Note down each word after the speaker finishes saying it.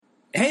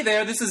Hey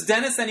there, this is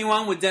Dennis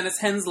Anyone with Dennis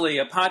Hensley,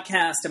 a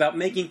podcast about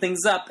making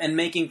things up and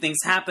making things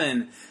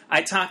happen.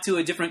 I talk to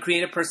a different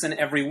creative person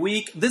every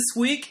week. This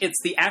week,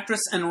 it's the actress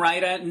and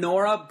writer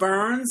Nora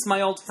Burns, my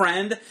old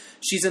friend.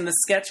 She's in the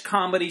sketch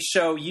comedy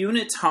show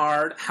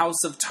Unitard,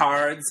 House of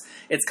Tards.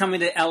 It's coming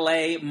to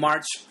LA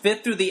March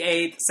 5th through the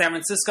 8th, San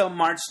Francisco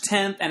March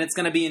 10th, and it's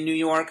going to be in New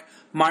York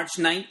March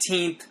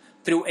 19th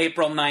through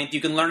April 9th. You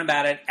can learn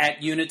about it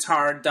at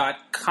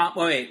unitard.com.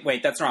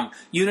 Wait, that's wrong.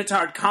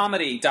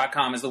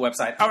 Unitardcomedy.com is the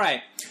website. All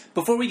right.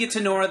 Before we get to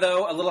Nora,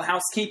 though, a little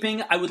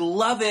housekeeping. I would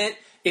love it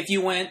if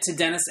you went to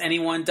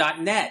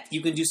DennisAnyone.net.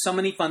 You can do so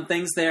many fun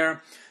things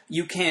there.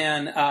 You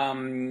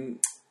can,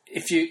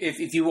 if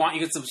you want,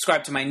 you can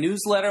subscribe to my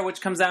newsletter,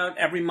 which comes out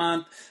every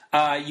month.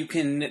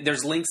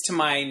 There's links to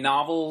my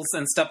novels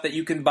and stuff that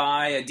you can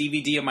buy, a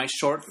DVD of my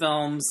short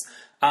films.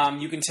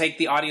 You can take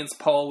the audience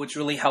poll, which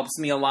really helps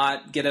me a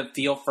lot, get a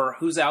feel for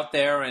who's out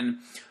there and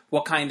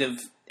what kind of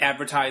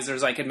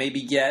advertisers I could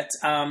maybe get.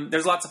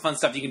 There's lots of fun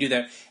stuff you can do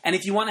there. And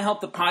if you want to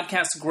help the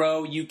podcast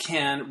grow, you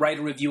can write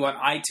a review on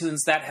iTunes.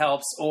 That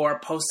helps. Or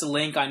post a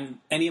link on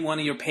any one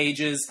of your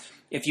pages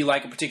if you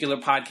like a particular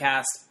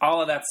podcast.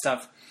 All of that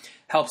stuff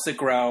helps it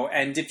grow.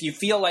 And if you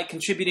feel like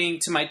contributing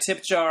to my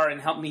tip jar and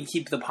help me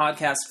keep the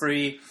podcast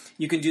free,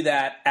 you can do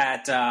that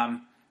at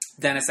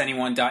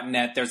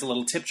DennisAnyone.net. There's a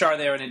little tip jar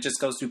there, and it just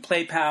goes through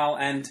PayPal,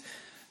 and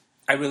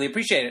I really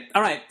appreciate it.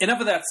 All right, enough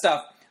of that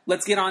stuff.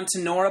 Let's get on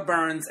to Nora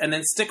Burns, and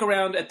then stick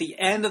around at the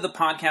end of the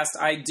podcast.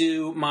 I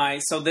do my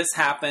So This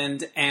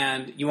Happened,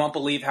 and you won't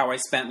believe how I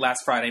spent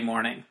last Friday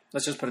morning.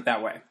 Let's just put it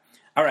that way.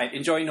 All right,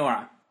 enjoy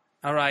Nora.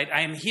 All right,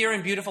 I am here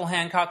in beautiful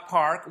Hancock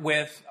Park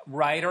with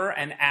writer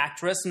and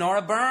actress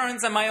Nora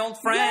Burns and my old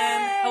friend.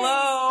 Yay!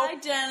 Hi, Hi,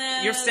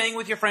 Dennis. You're staying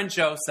with your friend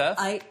Joseph.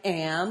 I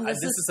am. This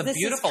is a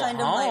beautiful kind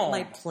home. of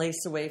my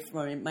place away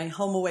from my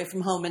home away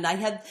from home. And I've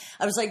had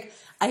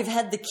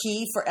the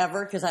key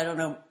forever because I don't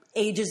know.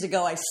 Ages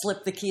ago, I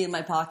slipped the key in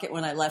my pocket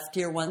when I left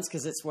here once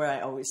because it's where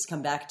I always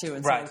come back to.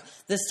 And right. So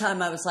this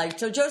time I was like,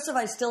 so Joseph,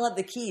 I still have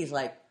the key. He's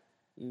like,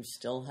 you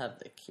still have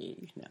the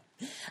key? No.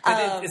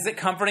 But is it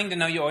comforting to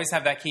know you always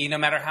have that key? No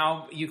matter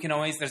how, you can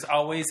always, there's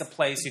always a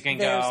place you can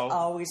go. There's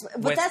always.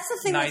 But that's the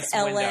thing nice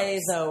with LA,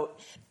 windows. though.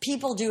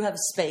 People do have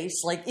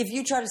space. Like, if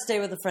you try to stay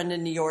with a friend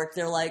in New York,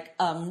 they're like,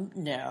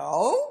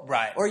 no.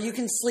 Right. Or you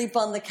can sleep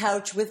on the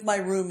couch with my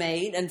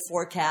roommate and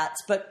 4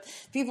 cats. But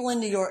people in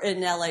New York, in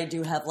LA,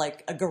 do have,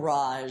 like, a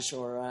garage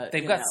or a...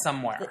 They've got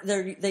somewhere.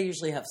 They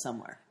usually have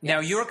somewhere.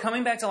 Now, you're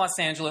coming back to Los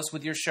Angeles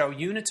with your show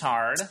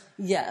Unitard.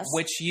 Yes.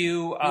 Which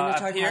you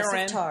Unitard appear House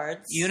in. Of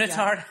Tards.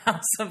 Unitard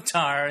House of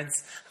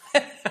Tards.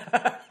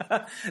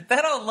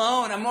 That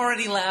alone, I'm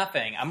already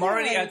laughing.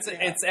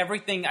 It's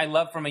everything I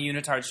love from a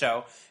Unitard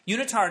show.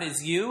 Unitard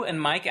is you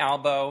and Mike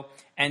Albo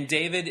and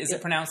David, is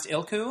it pronounced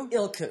Ilku?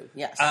 Ilku,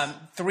 yes.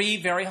 3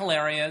 very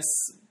hilarious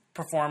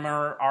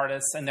performer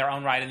artists in their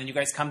own right, and then you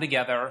guys come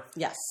together.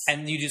 Yes.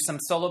 And you do some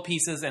solo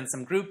pieces and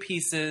some group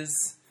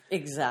pieces.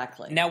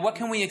 Exactly. Now, what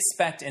can we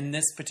expect in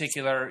this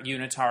particular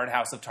Unitard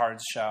House of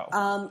Tards show?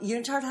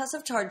 Unitard House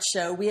of Tards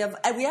show. We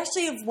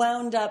actually have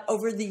wound up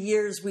over the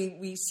years.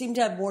 We seem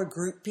to have more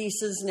group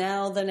pieces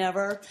now than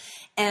ever,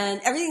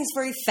 and everything's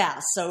very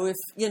fast. So if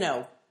you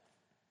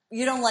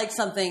don't like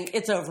something,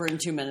 it's over in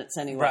 2 minutes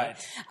anyway.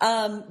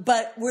 Right.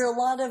 But we're a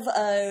lot of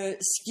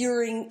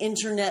skewering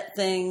internet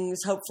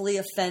things, hopefully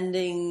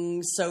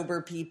offending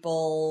sober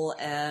people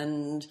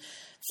and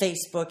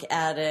Facebook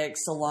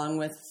addicts, along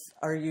with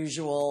our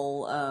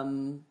usual,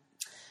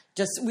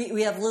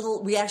 we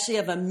actually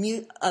have a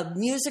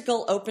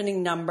musical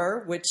opening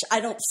number, which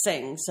I don't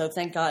sing, so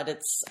thank God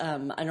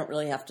I don't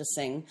really have to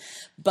sing.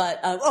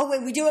 But,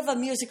 we do have a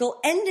musical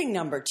ending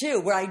number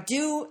too, where I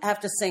do have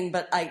to sing,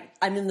 but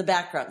I'm in the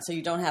background, so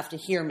you don't have to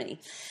hear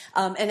me.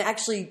 And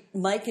actually,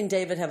 Mike and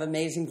David have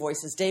amazing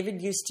voices. David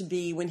used to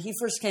be, when he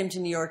first came to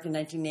New York in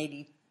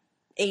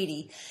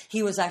 1980,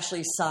 he was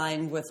actually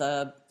signed with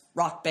a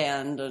rock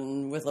band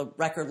and with a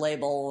record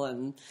label,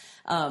 and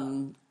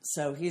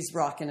so he's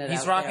rocking it out.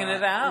 He's rocking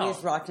it out.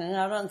 He's rocking it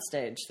out on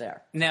stage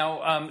there.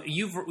 Now,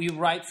 you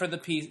write for the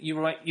piece. You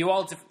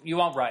all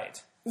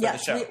write for the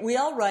show. We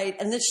all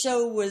write, and this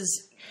show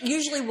was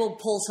usually we'll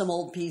pull some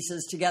old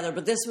pieces together,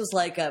 but this was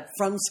like a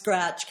from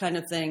scratch kind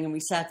of thing, and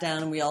we sat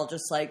down and we all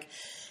just like,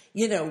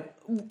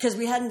 because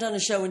we hadn't done a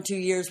show in 2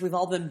 years, we've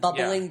all been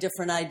bubbling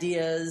different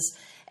ideas,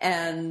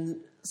 and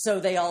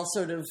so they all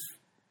sort of,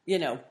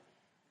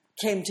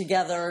 came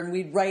together, and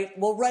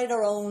we'll write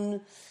our own.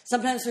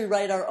 Sometimes we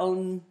write our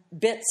own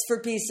bits for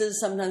pieces.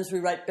 Sometimes we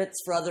write bits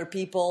for other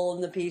people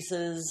in the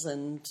pieces,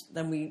 and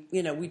then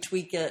we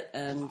tweak it.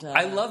 And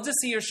I love to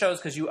see your shows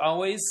because you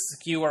always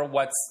skewer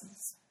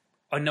what's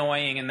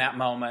annoying in that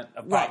moment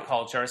of pop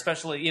culture,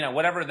 especially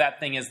whatever that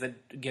thing is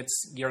that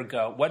gets your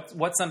goat.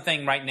 What's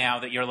something right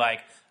now that you're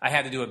like, I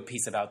had to do a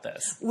piece about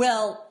this?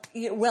 Well,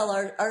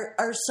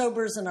 our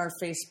sobers and our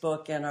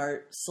Facebook and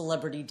our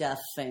celebrity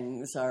death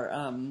things are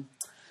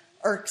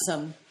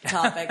irksome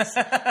topics.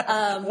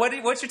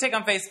 What's your take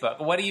on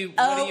Facebook? What do you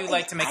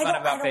like to make fun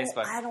about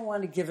Facebook? I don't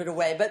want to give it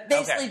away, but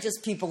basically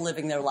just people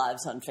living their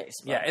lives on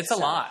Facebook. Yeah, it's a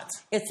lot.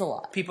 It's a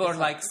lot. People are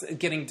like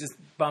getting just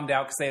bummed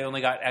out because they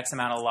only got X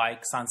amount of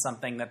likes on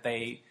something that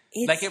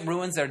it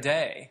ruins their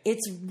day.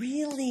 It's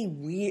really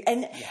weird.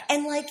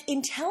 And like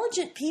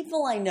intelligent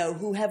people I know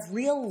who have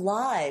real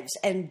lives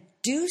and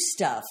do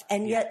stuff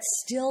and yet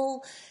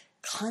still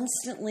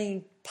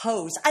constantly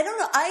post. I don't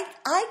know.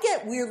 I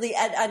get weirdly,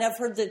 and I've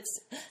heard that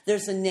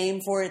there's a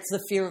name for it. It's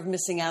the fear of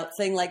missing out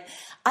thing. Like,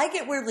 I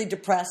get weirdly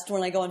depressed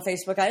when I go on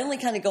Facebook. I only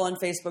kind of go on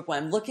Facebook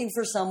when I'm looking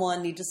for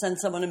someone, need to send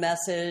someone a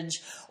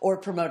message, or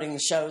promoting the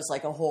shows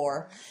like a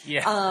whore.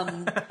 Yeah.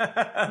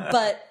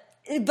 But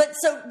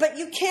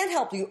you can't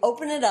help. You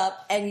open it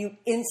up and you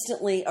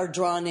instantly are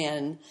drawn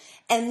in.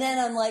 And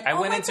then I'm like, I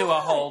went into a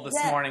hole this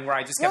morning where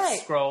I just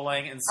kept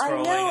scrolling and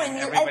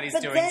everybody's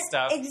doing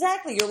stuff.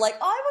 Exactly. You're like,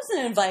 I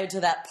wasn't invited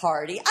to that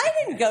party. I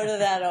didn't go to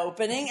that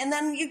opening. And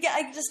then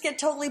I just get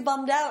totally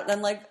bummed out. And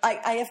I'm like,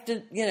 I have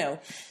to,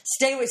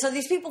 stay away. So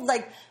these people,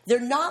 like, they're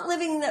not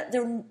living,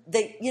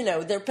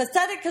 they're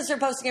pathetic because they're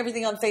posting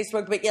everything on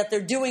Facebook, but yet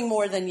they're doing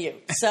more than you.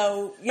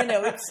 So,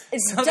 it's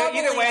so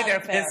either way,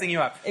 unfair. they're pissing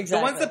you off. Exactly.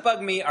 The ones that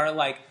bug me are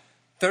like,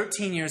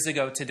 13 years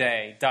ago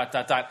today, ...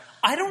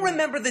 I don't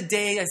remember the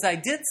day as I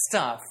did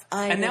stuff.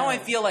 Now I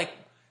feel like,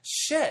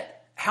 shit,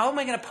 how am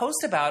I going to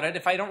post about it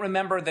if I don't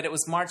remember that it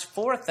was March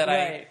 4th that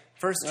I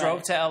first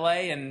drove to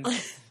LA and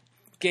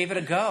gave it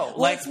a go?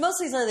 Well, it's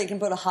mostly so they can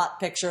put a hot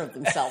picture of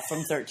themselves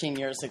from 13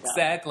 years ago.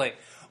 Exactly.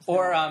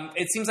 Or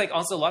it seems like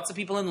also lots of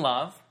people in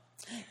love.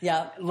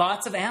 Yeah.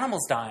 Lots of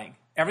animals dying.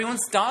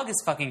 Everyone's dog is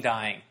fucking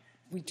dying.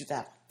 We do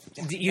that.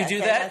 You do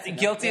that?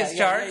 Guilty as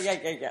charged?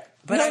 Yeah.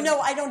 But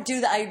I don't do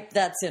that.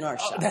 That's in our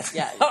show. That's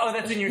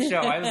in your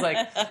show. I was like,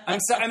 I'm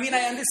sorry. I mean,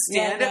 I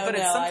understand it, but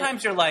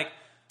sometimes you're like,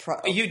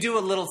 you do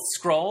a little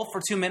scroll for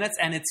 2 minutes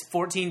and it's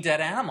 14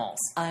 dead animals.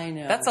 I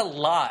know. That's a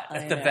lot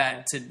at the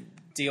vet to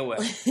deal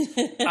with.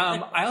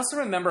 I also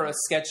remember a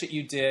sketch that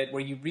you did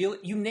where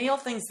you nail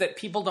things that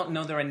people don't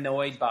know they're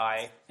annoyed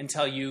by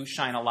until you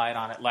shine a light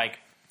on it. Like,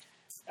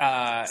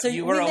 so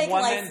you were a woman.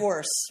 Life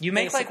worse. You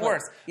make life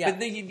worse. Yeah.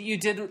 But you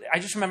did. I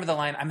just remember the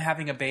line, "I'm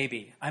having a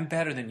baby. I'm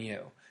better than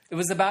you." It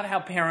was about how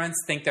parents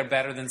think they're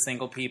better than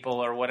single people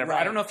or whatever.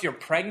 Right. I don't know if you're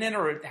pregnant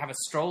or have a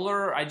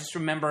stroller. I just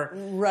remember.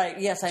 Right.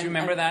 Yes. Do you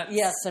remember that?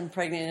 Yes, I'm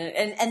pregnant,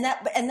 and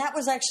that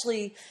was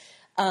actually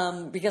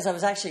because I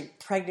was actually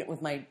pregnant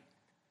with my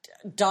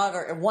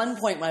daughter at one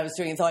point when I was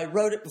doing it, though I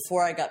wrote it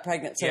before I got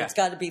pregnant, so it's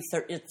got to be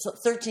it's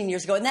 13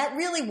 years ago. And that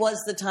really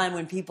was the time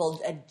when people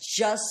had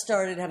just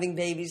started having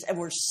babies and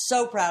were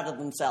so proud of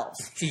themselves.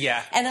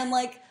 Yeah. And I'm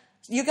like,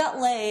 you got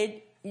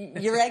laid,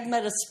 your egg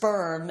met a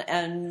sperm,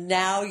 and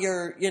now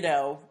you're,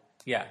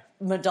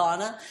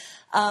 Madonna.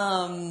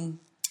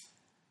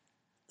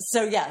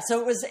 So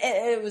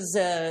it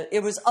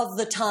was of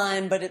the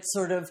time, but it's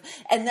sort of,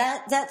 and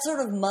that sort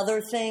of mother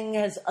thing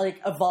has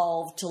like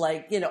evolved to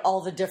like,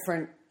 all the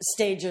different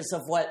stages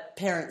of what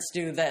parents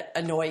do that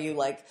annoy you,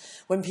 like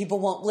when people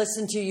won't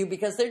listen to you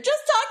because they're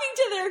just talking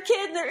to their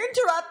kid and they're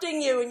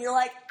interrupting you and you're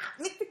like,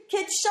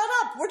 kid, shut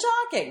up, we're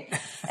talking.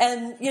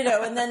 And,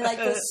 and then like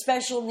the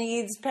special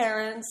needs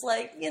parents,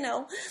 like,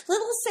 little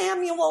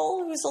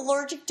Samuel who's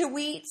allergic to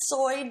wheat,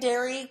 soy,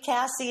 dairy,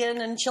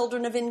 Cassian, and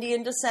children of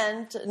Indian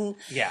descent. And,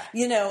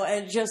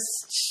 and just...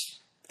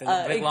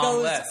 it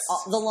goes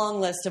the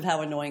long list of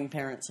how annoying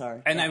parents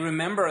are. And I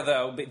remember,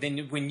 though,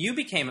 then when you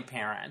became a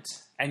parent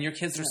and your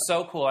kids were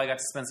so cool, I got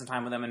to spend some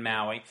time with them in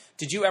Maui.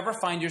 Did you ever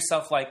find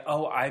yourself like,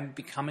 oh, I'm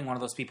becoming one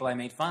of those people I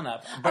made fun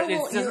of? But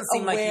it doesn't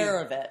seem like you're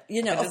aware of it.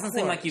 It doesn't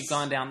seem like you've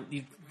gone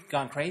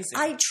crazy.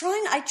 I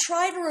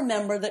try to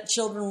remember that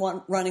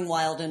children running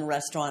wild in a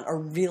restaurant are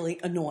really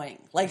annoying.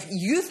 Like,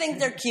 you think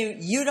they're cute,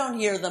 you don't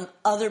hear them,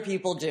 other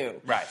people do.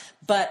 Right.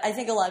 But I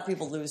think a lot of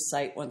people lose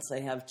sight once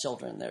they have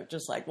children. They're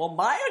just like, well,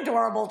 my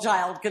adorable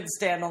child could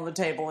stand on the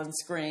table and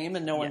scream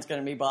and no one's going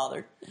to be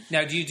bothered.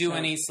 Now, do you do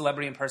any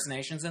celebrity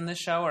impersonations in this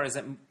show, or is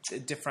it a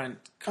different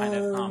kind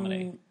of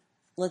comedy?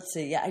 Let's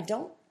see. Yeah, I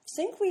don't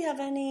think we have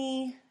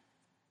any...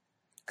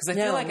 Because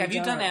I feel like, have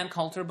you done Ann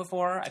Coulter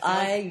before?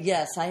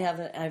 Yes, I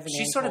haven't.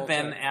 She's sort of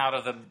been out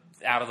of the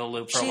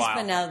loop for a while. She's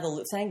been out of the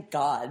loop, thank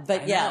God.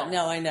 But I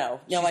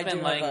know. No, She's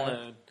been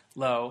laying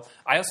low.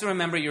 I also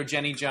remember your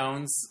Jenny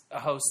Jones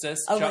hostess.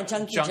 Oh,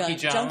 Junkie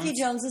Jones. Junkie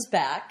Jones is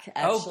back,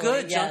 actually. Oh,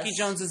 good. Yes. Junkie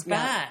Jones is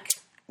back.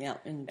 Yeah,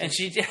 and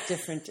she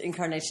different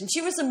incarnation.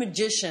 She was a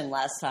magician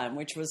last time,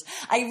 which was...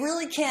 I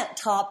really can't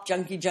top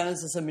Junkie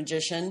Jones as a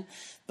magician,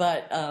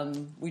 but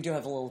we do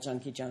have a little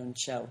Junkie Jones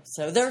show.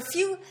 So there are a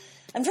few...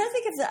 I'm trying to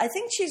think I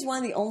think she's one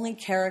of the only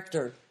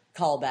character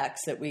callbacks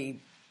that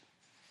we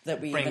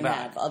even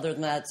have. Other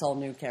than that, it's all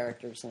new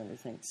characters and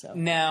everything. So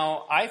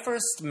now, I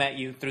first met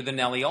you through the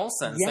Nellie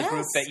Olsons, the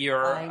group that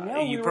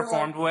you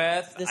performed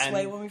with. This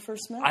way when we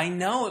first met. I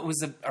know, it was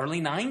the early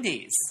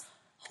 '90s.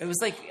 It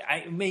was like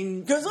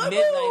mid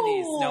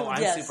 '90s. No,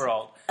 I'm super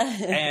old.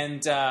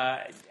 And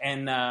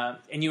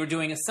you were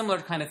doing a similar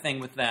kind of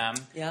thing with them.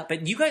 Yeah.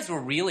 But you guys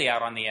were really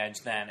out on the edge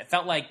then. It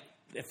felt like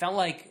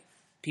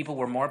people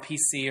were more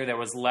PC or there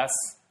was less...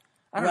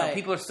 I don't know. Right.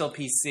 People are still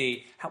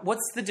PC.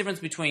 What's the difference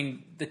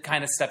between the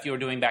kind of stuff you were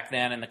doing back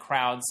then and the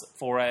crowds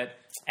for it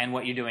and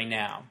what you're doing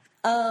now?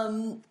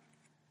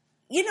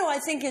 I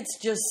think it's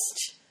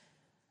just...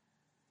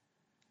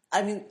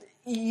 I mean,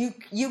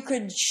 you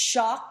could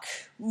shock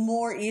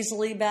more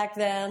easily back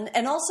then.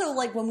 And also,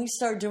 like, when we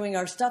started doing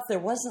our stuff, there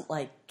wasn't,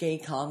 like, gay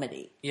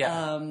comedy.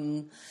 Yeah.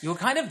 You were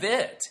kind of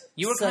it.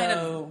 You were kind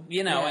of,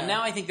 yeah. And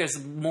now I think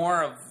there's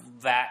more of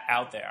that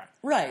out there.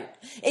 Right.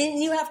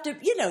 And you have to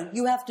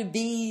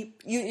be,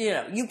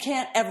 you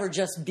can't ever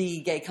just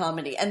be gay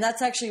comedy. And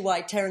that's actually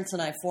why Terrence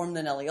and I formed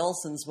the Nellie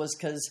Olsons, was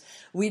because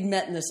we'd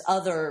met in this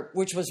other,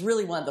 which was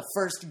really one of the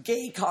first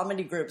gay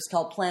comedy groups,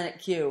 called Planet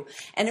Q.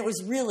 And it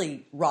was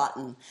really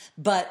rotten.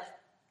 But,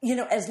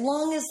 as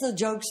long as the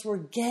jokes were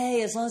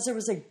gay, as long as there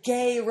was a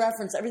gay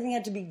reference, everything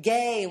had to be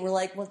gay. And we're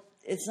like, well,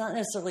 it's not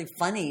necessarily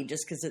funny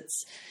just because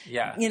it's,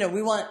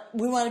 we want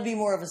to be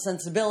more of a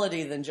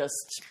sensibility than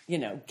just,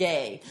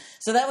 gay.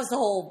 So that was the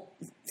whole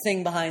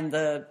thing behind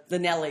the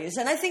Nellies.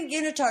 And I think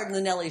Unitard and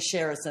the Nellies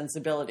share a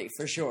sensibility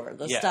for sure.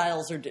 The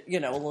styles are, a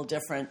little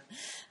different.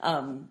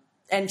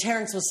 And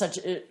Terrence is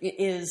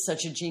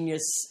such a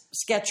genius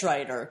sketch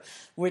writer,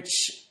 which,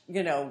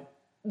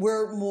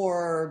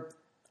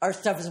 our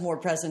stuff is more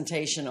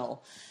presentational.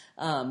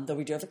 Though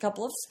we do have a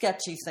couple of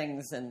sketchy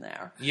things in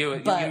there. You mean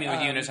with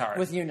Unitard?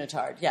 With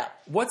Unitard, yeah.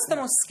 What's the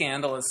most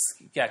scandalous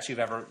sketch you've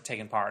ever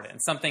taken part in?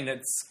 Something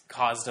that's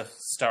caused a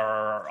stir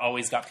or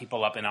always got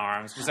people up in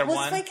arms? Was there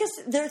one? It's because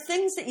there are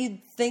things that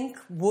you'd think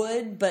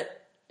would,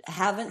 but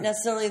haven't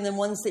necessarily, and then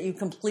ones that you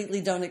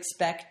completely don't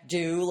expect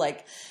do.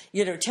 Like,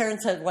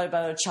 Terrence had, what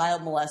about a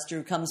child molester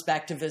who comes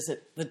back to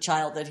visit the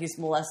child that he's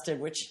molested,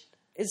 which...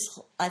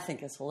 I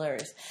think it's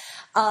hilarious.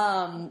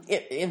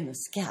 In the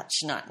sketch,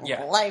 not in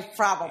real life,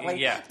 probably.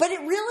 Yeah. But it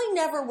really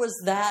never was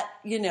that,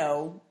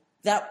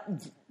 that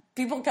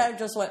people kind of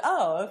just went,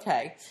 oh,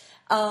 okay.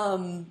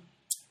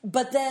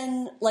 But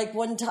then, like,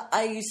 one time,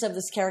 I used to have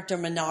this character,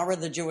 Manara,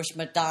 the Jewish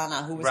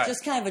Madonna, who was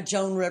just kind of a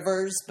Joan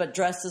Rivers, but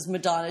dressed as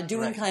Madonna,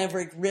 doing kind of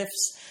like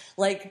riffs,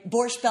 like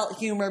Borscht Belt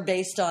humor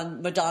based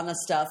on Madonna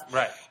stuff.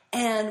 Right.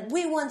 And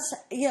we once,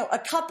 a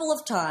couple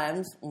of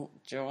times,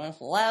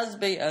 Jewish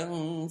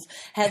lesbians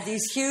had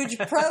these huge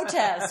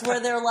protests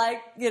where they're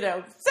like, 6 million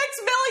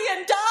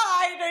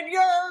died and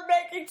you're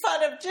making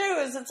fun of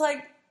Jews. It's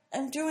like,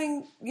 I'm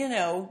doing,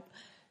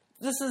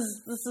 this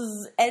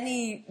is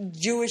any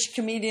Jewish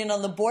comedian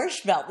on the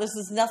Borscht Belt. This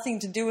has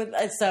nothing to do with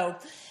it. So,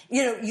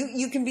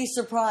 you can be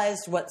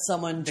surprised what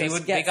someone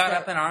just They got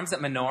up in arms at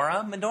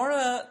Menorah?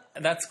 Menorah,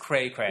 that's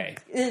cray-cray.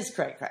 It is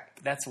cray-cray.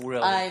 That's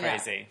really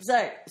crazy. So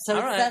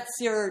right. That's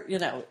your,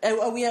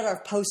 we had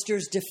our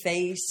posters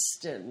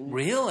defaced. And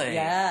really?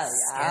 Yeah.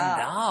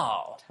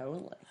 Scandal.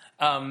 Totally.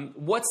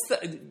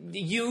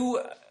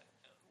 You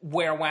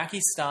wear wacky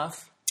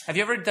stuff. Have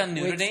you ever done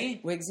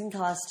nudity? Wigs and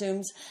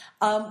costumes.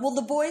 Well,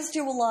 the boys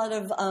do a lot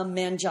of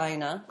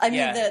mangina. I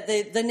mean,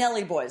 the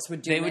Nelly boys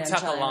would do mangina. They would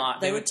tuck a lot.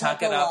 They would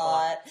tuck it up a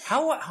lot.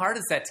 How hard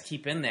is that to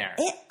keep in there?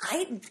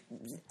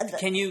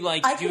 Can you,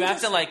 do you have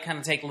to, kind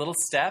of take little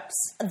steps?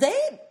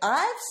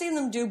 I've seen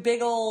them do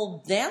big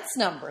old dance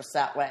numbers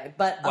that way.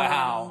 But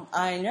wow.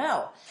 I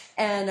know.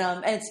 And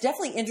it's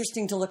definitely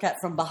interesting to look at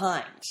from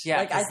behind.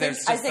 Yeah, I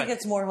think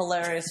it's more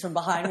hilarious from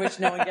behind,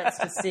 which no one gets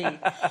to see.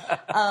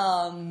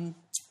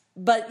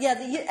 But yeah,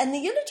 the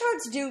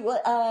Unitards do.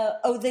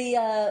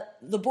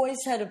 The boys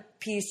had a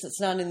piece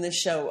that's not in this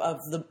show of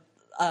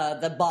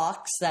the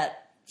box,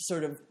 that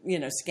sort of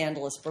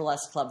scandalous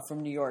burlesque club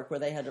from New York, where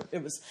they had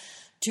it was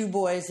 2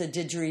 boys, a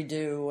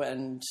didgeridoo,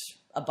 and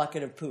a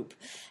bucket of poop,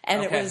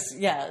 and it was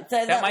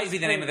that might be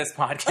the name of this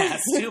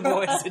podcast: 2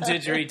 boys, a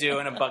didgeridoo,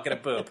 and a bucket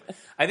of poop.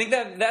 I think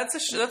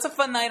that's a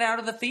fun night out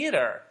of the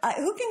theater.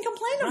 Who can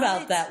complain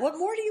about that? What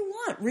more do you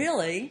want,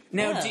 really?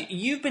 Now,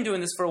 you've been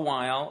doing this for a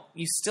while.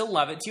 You still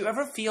love it. Do you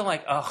ever feel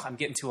like, I'm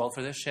getting too old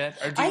for this shit?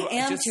 Or I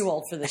am too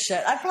old for this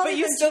shit. But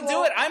you still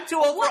do it. I'm too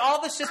old for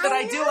all the shit that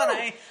I do,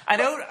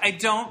 and I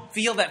don't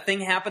feel that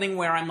thing happening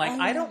where I'm like,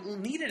 I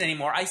don't need it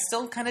anymore. I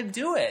still kind of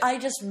do it. I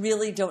just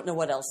really don't know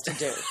what else to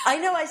do. I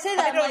know I say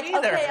that. I don't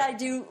either. Okay, I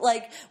do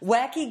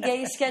wacky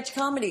gay sketch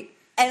comedy.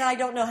 And I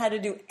don't know how to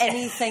do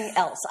anything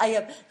else. I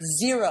have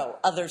 0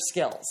 other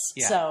skills.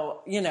 Yeah.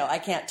 So, I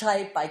can't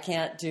type. I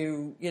can't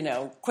do,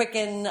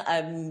 Quicken.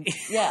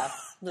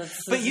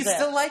 But you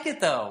still like it,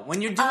 though.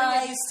 When you're doing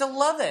it, you still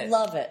love it.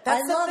 Love it.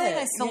 That's I love the thing.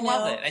 it. I still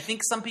love it. I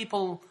think some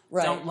people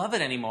don't love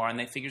it anymore, and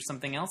they figure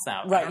something else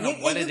out. Right. I don't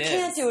know what it is. You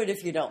can't do it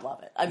if you don't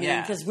love it. I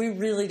mean, because we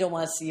really don't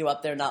want to see you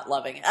up there not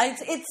loving it.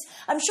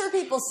 I'm sure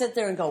people sit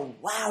there and go,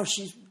 wow,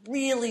 she's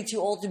really too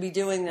old to be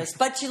doing this,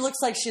 but she looks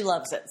like she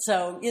loves it.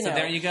 So, So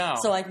there you go.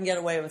 So I can get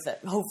away with it,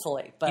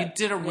 hopefully. But you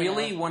did a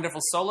really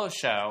wonderful solo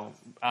show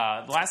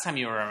the last time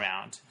you were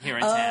around here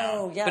in town.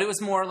 Oh, yeah. But it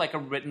was more like a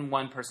written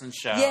one-person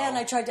show. Yeah, and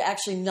I tried to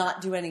actually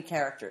not do any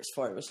characters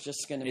for it. It was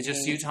just going to be... It's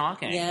just you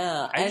talking.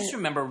 Yeah. I just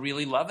remember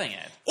really loving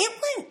it. It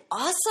went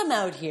awesome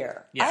out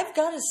here. Yeah. I've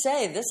got to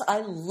say,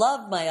 I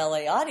love my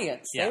LA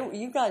audience. Yeah.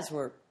 You guys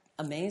were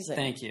amazing.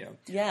 Thank you.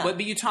 Yeah. But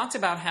you talked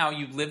about how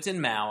you lived in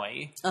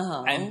Maui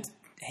and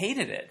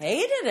hated it.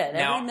 Hated it,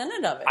 Now, every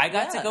minute of it. I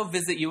got to go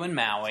visit you in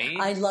Maui.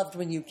 I loved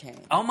when you came.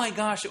 Oh my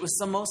gosh, it was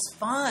the most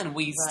fun.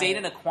 We stayed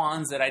in a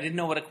Quonset. I didn't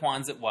know what a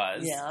Quonset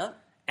was. Yeah.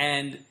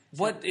 And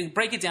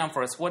break it down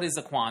for us. What is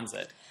a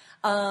Quonset?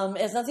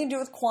 It has nothing to do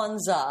with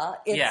Kwanzaa.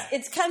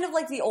 It's kind of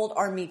like the old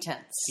army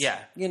tents. Yeah.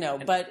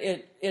 But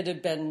it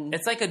had been...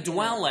 It's like a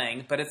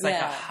dwelling, but it's like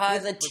a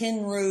hut. With a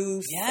tin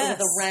roof. Yes. With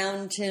a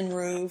round tin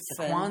roof.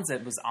 The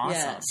Quonset was awesome.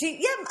 Yeah.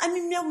 See,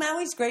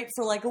 Maui's great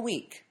for like a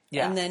week.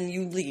 Yeah. And then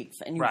you leave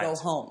and you go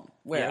home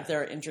where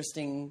there are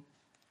interesting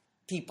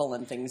people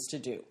and things to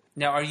do.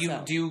 Now,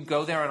 do you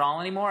go there at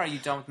all anymore, or are you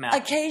done with Maui?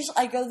 Occasionally,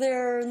 I go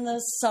there in the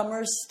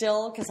summer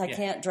still because I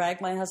can't drag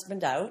my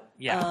husband out.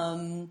 Yeah.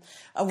 I'm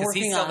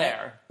working he's still on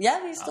there. it.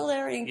 Yeah, he's still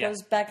there. He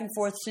goes back and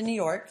forth to New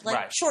York,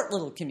 short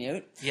little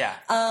commute. Yeah.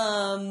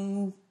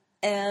 And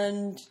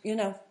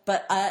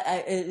but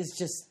it's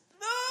just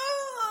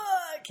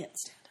I can't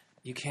stand it.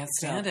 You can't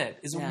stand it.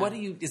 Is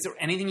there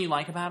anything you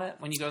like about it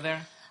when you go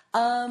there?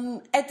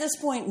 At this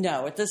point,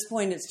 no. At this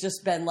point, it's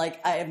just been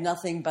like I have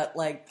nothing but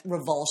like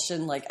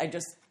revulsion. Like I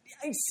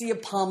see a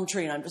palm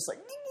tree and I'm just like,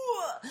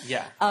 ugh.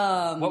 Yeah.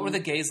 What were the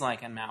gays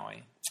like in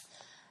Maui?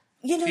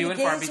 The and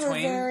far gays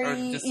between, were or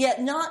very, just...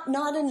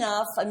 not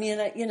enough. I mean,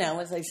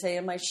 as I say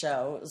in my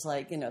show, it was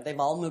like, they've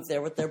all moved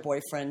there with their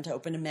boyfriend to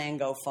open a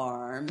mango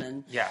farm.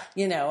 And,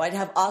 I'd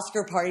have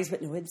Oscar parties,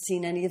 but no one had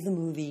seen any of the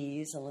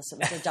movies unless it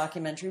was a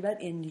documentary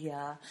about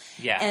India.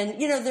 Yeah.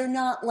 And, they're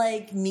not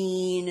like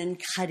mean and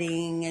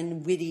cutting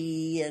and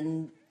witty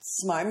and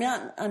smart.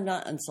 I'm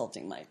not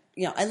insulting my,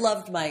 I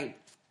loved my,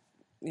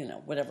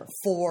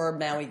 4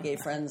 Maui gay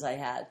friends I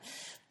had.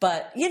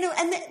 But, and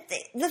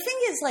the thing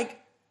is, like,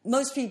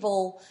 most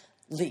people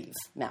leave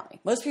Maui.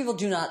 Most people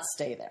do not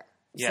stay there.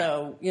 Yeah.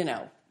 So,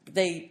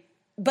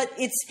 but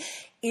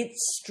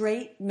it's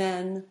straight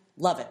men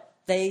love it.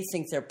 They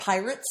think they're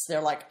pirates.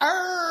 They're like,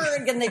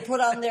 argh, and they put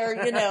on their,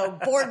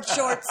 board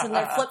shorts and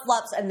their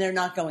flip-flops, and they're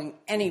not going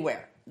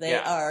anywhere. They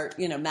are,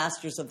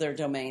 masters of their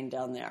domain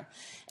down there.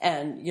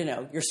 And,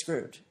 you're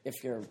screwed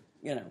if you're,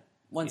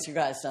 once your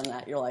guy's done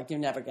that, you're like, you're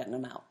never getting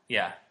them out.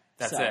 Yeah.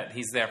 That's it.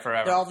 He's there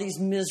forever. There are all these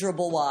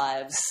miserable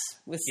wives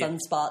with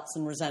sunspots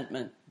and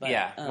resentment. But,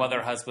 while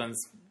their husbands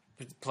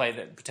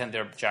pretend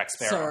they're Jack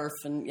Sparrow. Surf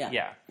and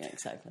yeah,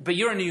 exactly. But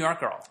you're a New York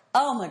girl.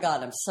 Oh my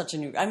God, I'm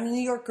a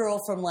New York girl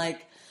from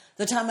like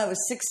the time I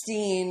was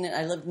 16.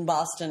 I lived in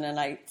Boston, and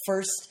I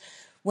first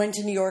went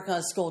to New York on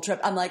a school trip.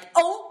 I'm like,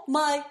 oh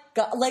my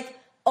God,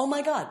 oh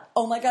my God,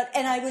 oh my God.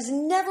 And I was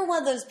never one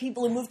of those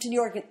people who moved to New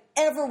York and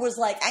ever was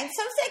like, I'm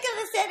so sick of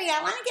the city. I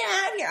want to get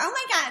out of here. Oh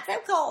my God, it's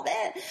so cold.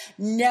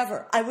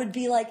 Never. I would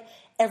be like,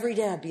 every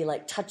day I'd be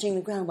like touching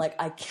the ground. Like,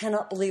 I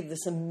cannot believe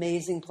this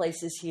amazing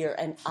place is here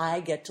and I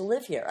get to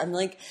live here. I'm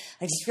like,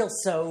 I just feel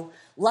so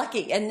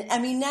lucky. And I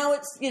mean, now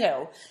it's,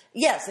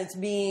 yes, it's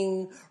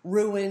being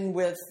ruined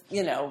with,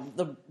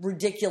 the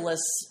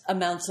ridiculous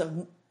amounts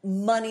of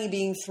money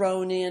being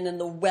thrown in and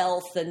the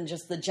wealth and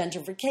just the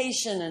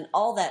gentrification and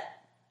all that.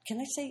 Can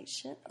I say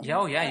shit?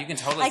 Oh, yeah, you can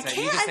totally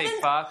say. You can say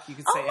fuck. You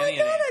can say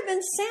anything. Oh, my God, I've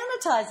been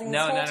sanitizing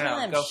this whole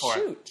time. No, go for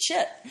it.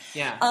 Shit.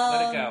 Yeah,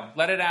 let it go.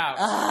 Let it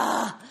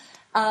out.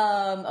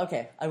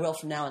 Okay, I will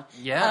from now on.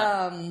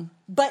 Yeah.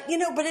 But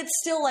it's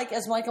still like,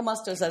 as Michael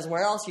Musto says,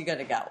 where else are you going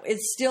to go?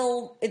 It's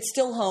still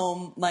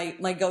home.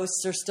 My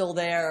ghosts are still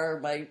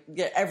there.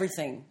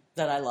 Everything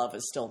that I love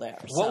is still there.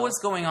 What was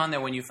going on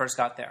there when you first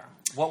got there?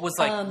 What was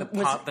like the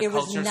culture scene? It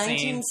was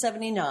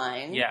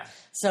 1979. Yeah.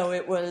 So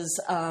it was...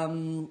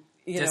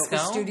 it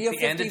was Studio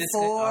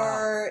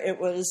 54. It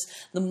was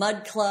the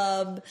Mud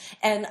Club,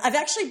 and I've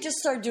actually just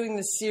started doing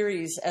this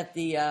series at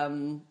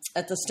the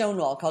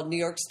Stonewall called New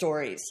York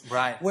Stories,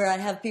 right? Where I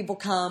have people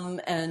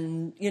come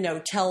and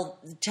tell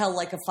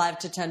like a 5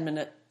 to 10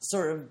 minute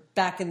sort of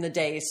back in the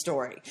day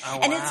story. Oh,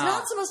 and wow. It's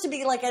not supposed to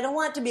be like, I don't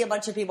want it to be a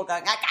bunch of people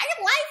going, life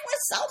was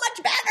so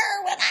much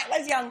better when I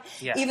was young,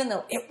 even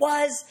though it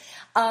was.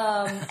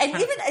 And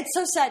even, it's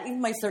so sad,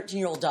 even my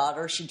 13-year-old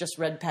daughter, she just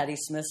read Patti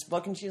Smith's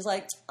book and she's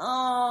like,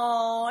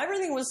 oh,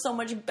 everything was so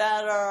much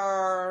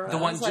better. The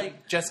one,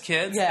 like, Just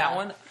Kids? Yeah, that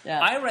one? Yeah.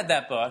 I read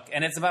that book,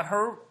 and it's about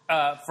her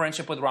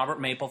friendship with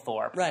Robert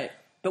Mapplethorpe. Right.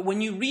 But when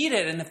you read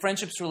it, and the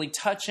friendship's really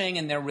touching,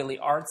 and they're really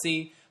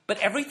artsy, but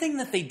everything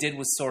that they did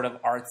was sort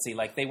of artsy.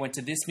 Like, they went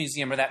to this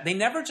museum or that. They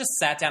never just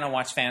sat down and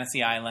watched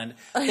Fantasy Island.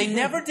 They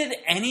never did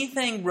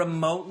anything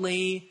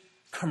remotely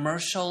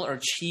commercial or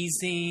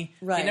cheesy.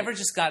 Right. They never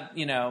just got,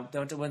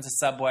 went to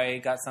Subway,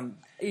 got some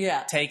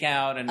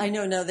takeout. And I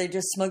know, no, they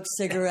just smoked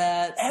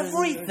cigarettes.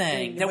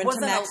 Everything. There went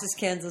to Max's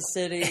Kansas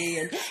City.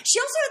 And she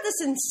also had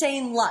this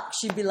insane luck.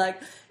 She'd be like,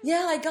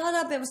 yeah, I got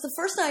up. It was the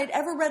first night I'd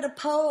ever read a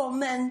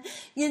poem. And,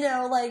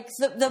 like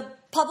the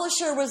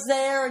publisher was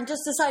there and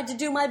just decided to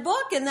do my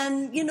book. And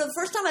then, the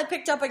first time I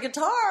picked up a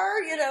guitar,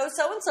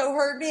 so-and-so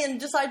heard me and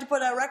decided to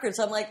put out records.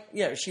 So I'm like,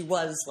 she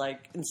was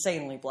like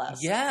insanely blessed.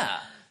 Yeah.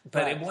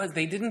 But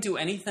they didn't do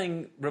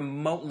anything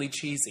remotely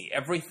cheesy.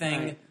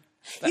 Everything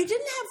You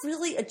didn't have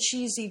really a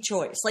cheesy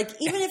choice. Like,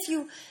 even if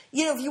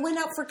if you went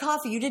out for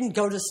coffee, you didn't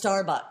go to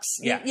Starbucks.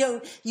 Yeah.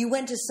 You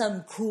went to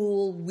some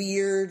cool,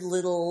 weird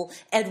little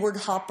Edward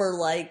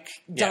Hopper-like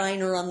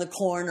diner on the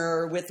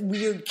corner with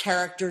weird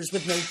characters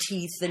with no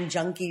teeth and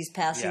junkies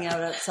passing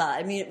out outside.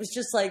 I mean, it was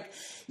just like,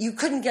 you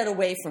couldn't get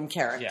away from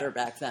character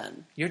back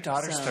then. Your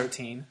daughter's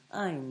 13.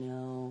 I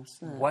know.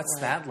 What's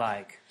that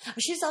like?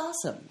 She's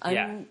awesome.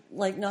 I'm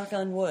like, knock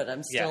on wood,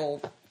 I'm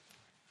still...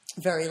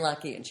 very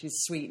lucky, and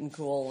she's sweet and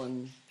cool,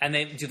 and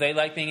do they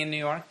like being in New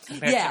York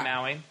compared to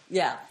Maui?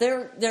 Yeah,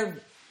 they're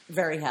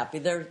very happy.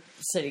 They're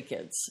city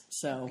kids,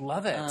 so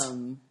love it.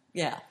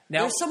 Now,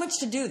 there's so much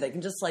to do. They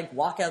can just like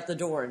walk out the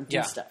door and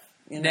do stuff.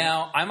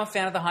 Now, I'm a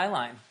fan of the High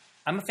Line.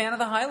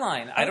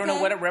 I don't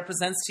know what it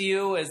represents to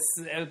you as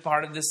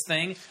part of this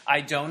thing. I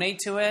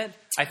donate to it.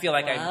 I feel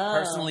like I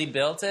personally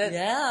built it.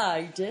 Yeah,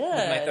 I did.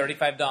 With my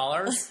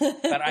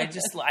 $35. But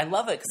I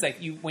love it because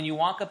like when you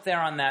walk up there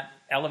on that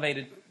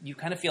elevated, you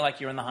kind of feel like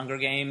you're in the Hunger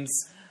Games.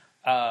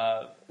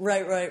 Right.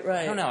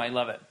 I don't know. I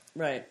love it.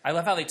 Right. I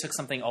love how they took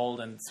something old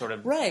and sort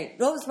of... Right.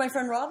 Well, it was my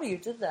friend Robbie who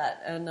did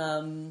that.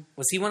 And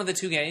was he one of the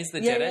two gays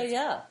that did it?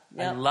 Yeah.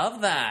 I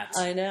love that.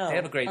 I know. They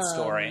have a great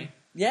story.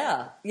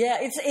 Yeah.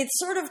 It's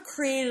sort of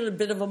created a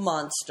bit of a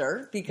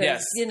monster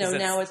because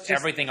now it's just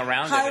everything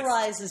around high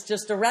rise is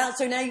just around.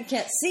 So now you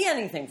can't see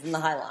anything from the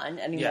High Line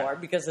anymore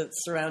because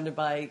it's surrounded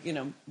by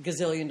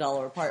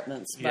gazillion-dollar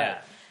apartments.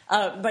 But,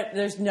 but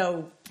there's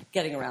no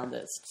getting around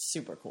it. It's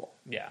super cool.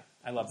 Yeah,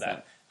 I love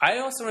that. I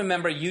also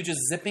remember you just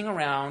zipping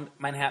around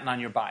Manhattan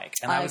on your bike,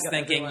 and I was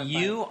thinking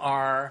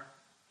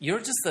you're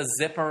just a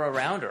zipper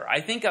arounder. I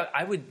think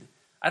I would.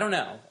 I don't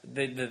know.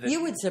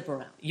 You would zip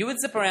around. You would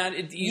zip around.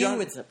 You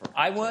would zip around.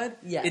 I would?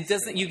 Yes. It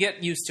doesn't. You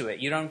get used to it.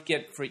 You don't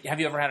get free. Have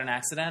you ever had an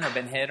accident or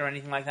been hit or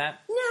anything like that?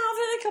 No, I've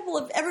had a couple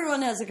of...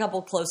 Everyone has a couple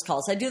of close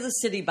calls. I do the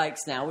city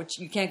bikes now, which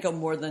you can't go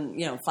more than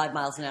 5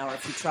 miles an hour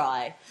if you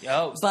try.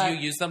 Oh, so you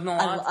use them a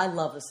lot? I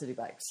love the city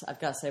bikes.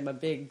 I've got to say, I'm a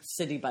big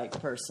city bike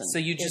person. So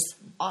you just...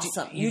 It's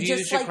awesome. You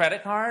use your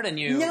credit card and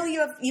you... No,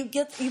 you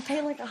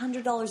pay like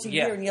 $100 a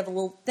year and you have a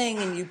little thing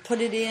and you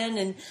put it in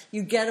and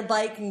you get a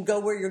bike and go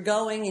where you're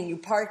going and you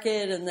park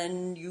it and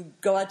then you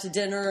go out to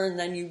dinner and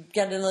then you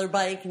get another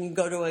bike and you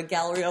go to a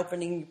gallery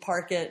opening, you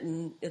park it,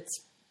 and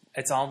it's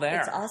all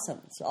there. It's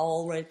awesome. It's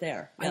all right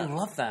there. Yeah. I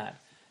love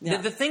that. Yeah.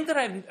 The thing that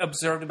I've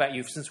observed about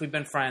you since we've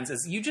been friends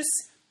is you just,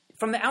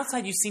 from the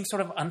outside, you seem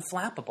sort of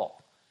unflappable.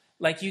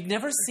 Like you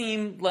never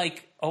seem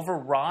like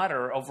overwrought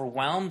or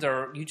overwhelmed,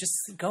 or you just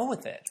go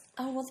with it.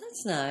 Oh, well,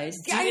 that's nice.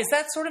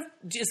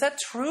 Is that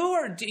true,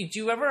 or do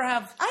you ever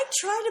have... I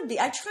try to be.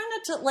 I try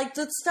not to, like,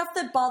 the stuff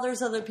that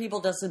bothers other people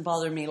doesn't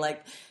bother me.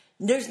 Like,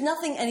 there's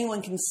nothing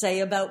anyone can say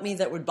about me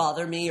that would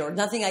bother me, or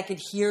nothing I could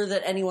hear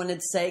that anyone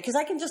would say, because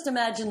I can just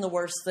imagine the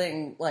worst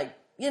thing, like,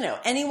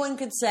 anyone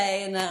could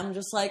say, and I'm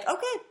just like,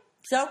 okay,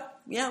 so,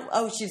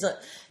 she's a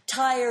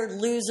tired,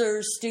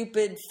 loser,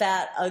 stupid,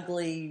 fat,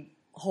 ugly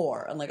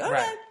whore. I'm like,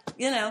 okay,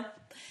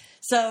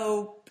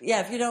 So,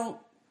 if you don't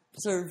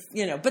sort of,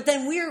 but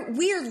then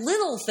weird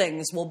little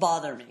things will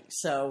bother me,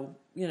 so,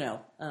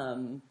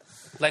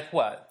 Like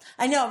what?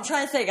 I know, I'm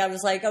trying to think. I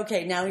was like,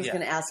 okay, now he's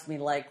going to ask me,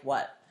 like,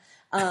 what?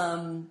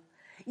 I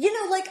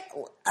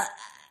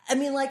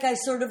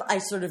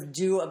sort of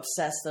do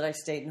obsess that I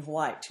stayed in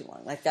Hawaii too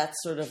long. Like,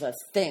 that's sort of a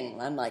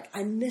thing. I'm like,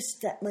 I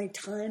missed my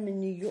time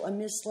in New York. I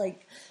missed,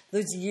 like,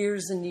 those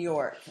years in New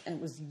York. And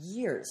it was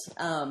years.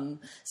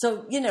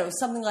 So,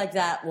 something like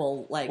that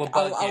will, like,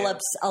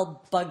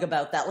 I'll bug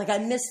about that. Like, I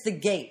missed the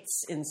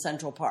gates in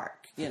Central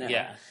Park,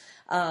 Yeah.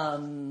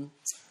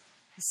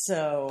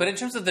 So, but in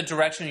terms of the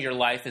direction your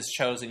life has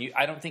chosen,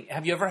 I don't think.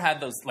 Have you ever had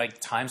those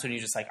like times when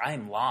you're just like,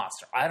 I'm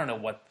lost, or I don't know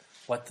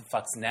what the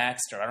fuck's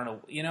next, or I don't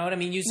know, you know what I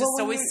mean? You just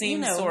always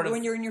seem sort of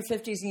when you're in your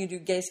 50s and you do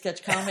gay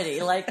sketch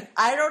comedy, like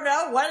I don't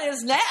know what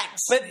is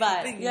next,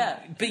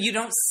 but you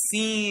don't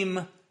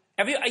seem.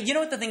 You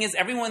know what the thing is?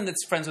 Everyone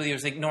that's friends with you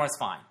is like, Nora's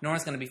fine.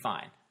 Nora's going to be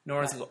fine.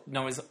 Nora's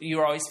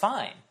you're always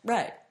fine,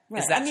 right?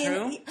 Right. Is that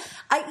true?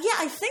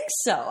 I think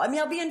so. I mean,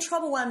 I'll be in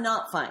trouble when I'm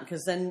not fine,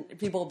 because then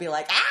people will be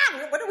like,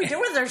 what do we do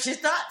with her?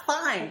 She's not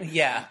fine.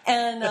 Yeah.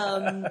 And,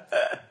 and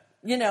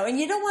you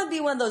don't want to be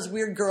one of those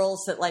weird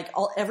girls that, like,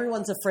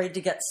 everyone's afraid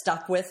to get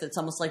stuck with. It's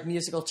almost like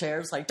musical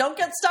chairs. Like, don't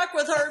get stuck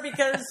with her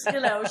because,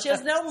 she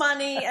has no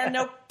money and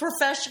no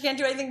profession. She can't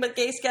do anything but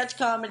gay sketch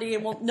comedy,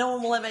 and no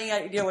one will have any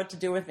idea what to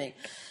do with me.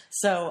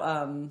 So,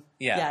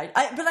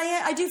 but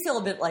I do feel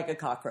a bit like a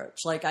cockroach.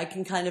 Like, I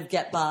can kind of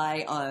get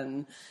by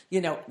on,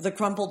 the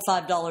crumpled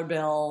 $5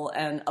 bill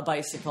and a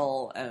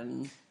bicycle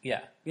and, a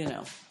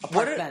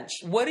park bench.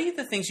 What are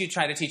the things you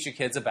try to teach your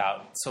kids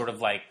about sort of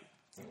like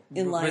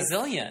in life?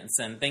 Resilience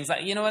and things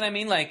like, you know what I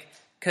mean? Like,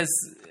 because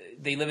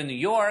they live in New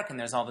York and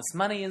there's all this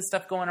money and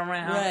stuff going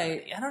around.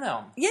 Right. I don't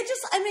know. Yeah,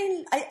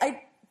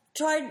 I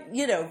tried,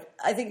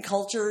 I think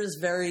culture is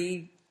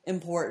very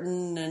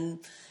important, and,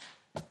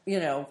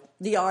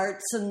 the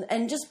arts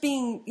and just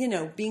being,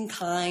 being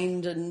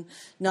kind and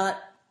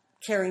not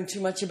caring too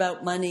much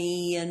about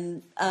money,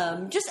 and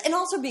and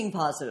also being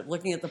positive,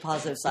 looking at the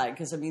positive side,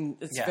 because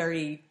it's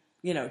very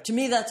to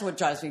me, that's what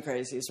drives me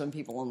crazy is when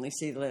people only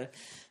see the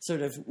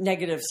sort of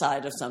negative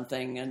side of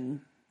something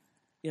and,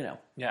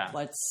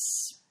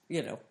 what's,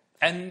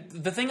 And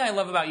the thing I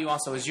love about you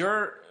also is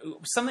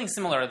something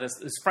similar to this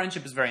is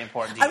friendship is very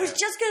important to you. I was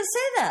just going to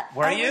say that.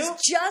 Were you? I was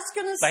just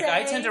going to say.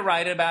 I tend to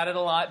write about it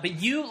a lot,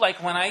 but you,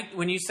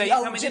 when you say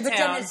you're coming to town.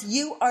 Dennis,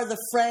 you are the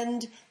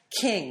friend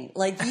king.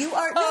 You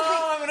are.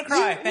 I'm going to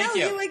cry. Thank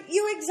you.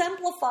 You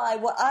exemplify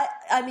what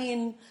I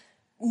mean,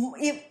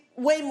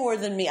 way more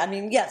than me. I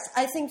mean, yes,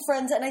 I think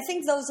friends, and I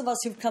think those of us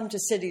who've come to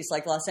cities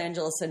like Los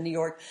Angeles and New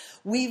York,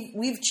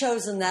 we've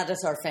chosen that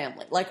as our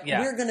family.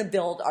 We're going to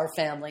build our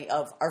family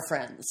of our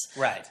friends,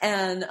 right?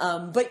 And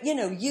but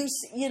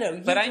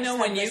But I know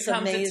when you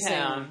come to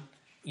town,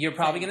 you're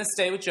probably going to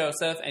stay with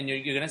Joseph, and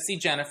you're going to see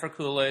Jennifer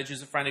Coolidge,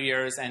 who's a friend of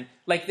yours, and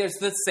there's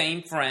the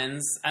same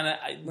friends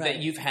that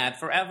you've had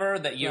forever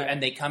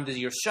and they come to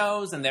your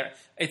shows, and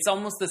it's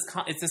almost this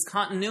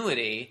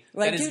continuity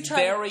that is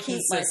very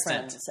consistent. My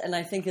friends, and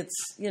I think it's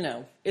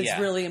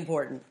really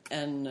important,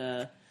 and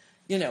But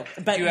do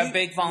you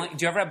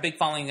ever have big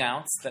falling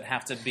outs that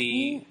have to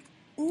be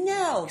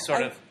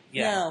sort of?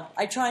 Yeah. No,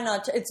 I try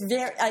not to. It's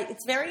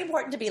very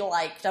important to be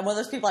liked. I'm one of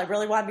those people I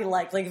really want to be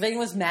liked. If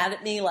anyone's mad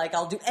at me,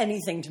 I'll do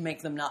anything to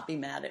make them not be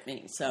mad at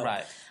me. So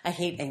I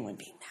hate anyone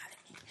being mad at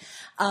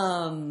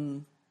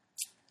me.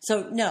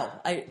 So no,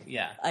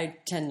 I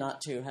tend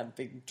not to have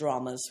big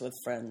dramas with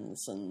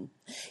friends, and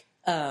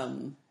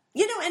and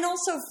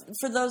also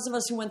for those of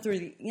us who went through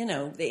the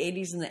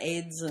 80s and the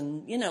AIDS,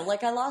 and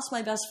I lost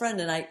my best friend,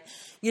 and I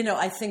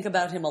think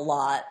about him a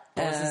lot.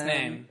 What was his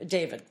name?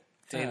 David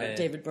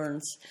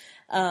Burns.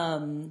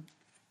 And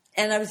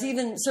I was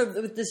even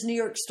with this New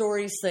York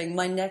Stories thing.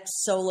 My next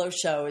solo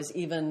show is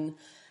even.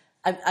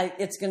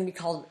 It's going to be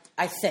called.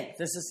 I think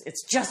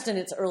it's just in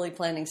its early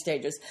planning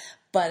stages,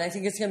 but I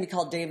think it's going to be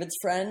called David's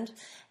Friend,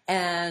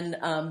 and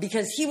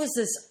because he was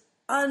this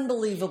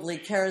unbelievably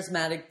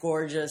charismatic,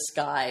 gorgeous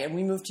guy, and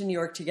we moved to New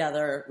York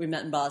together. We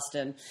met in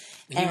Boston.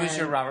 He was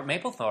your Robert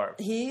Mapplethorpe.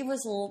 He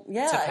was to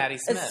Patti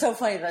Smith. It's so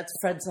funny that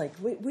Fred's like,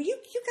 "Were you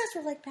guys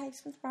were like Patti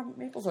Smith, Robert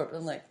Mapplethorpe?"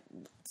 I'm like.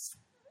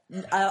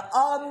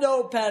 I'm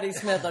no Patti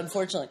Smith,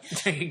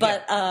 unfortunately.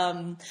 But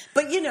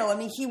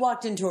he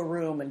walked into a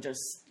room and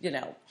just,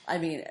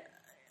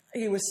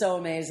 he was so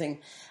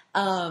amazing.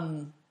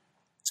 And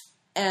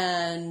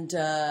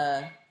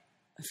I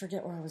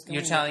forget where I was going.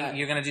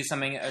 You're going to do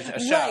something, a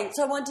show. Right.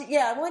 So I want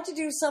to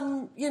do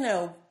some,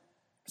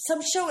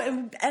 some show.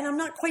 And I'm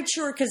not quite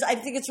sure because I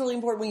think it's really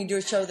important when you do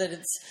a show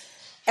that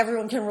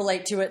everyone can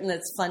relate to it and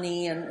it's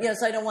funny. And,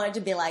 so I don't want it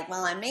to be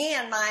me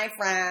and my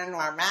friend.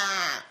 Blah,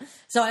 blah.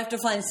 So I have to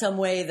find some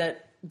way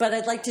but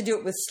I'd like to do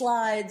it with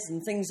slides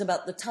and things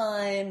about the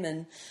time.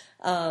 And,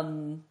 I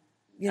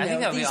think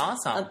that would be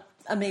awesome.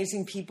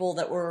 Amazing people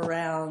that were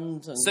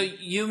around. And, so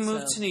you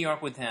moved to New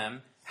York with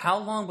him. How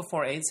long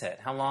before AIDS hit?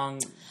 How long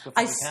before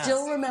I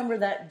still remember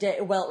that day.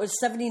 Well, it was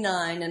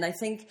 79, and I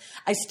think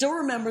I still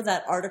remember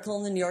that article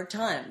in the New York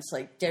Times.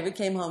 David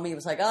came home, he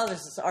was like, "Oh, there's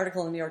this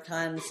article in the New York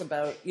Times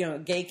about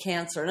gay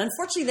cancer," and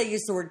unfortunately, they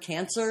used the word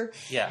cancer.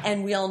 Yeah.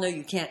 And we all know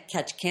you can't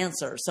catch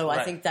cancer, so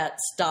I think that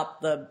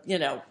stopped the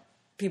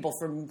people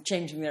from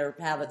changing their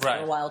habits for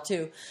a while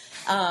too.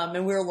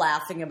 And we were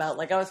laughing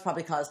about it's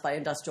probably caused by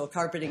industrial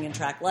carpeting and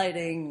track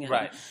lighting,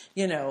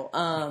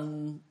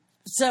 and,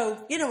 So,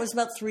 it was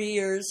about 3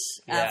 years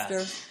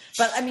after.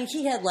 But,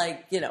 he had,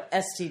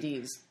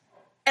 STDs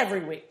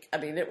every week.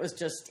 It was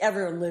just,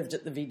 everyone lived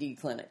at the VD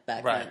clinic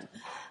back then.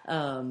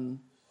 And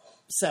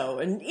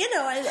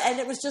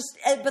it was just,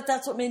 but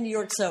that's what made New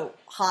York so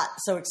hot,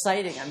 so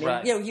exciting.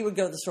 He would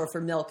go to the store for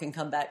milk and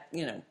come back,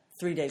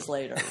 3 days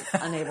later,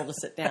 unable to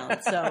sit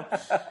down. So,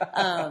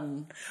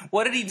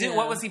 what did he do?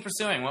 What was he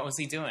pursuing? What was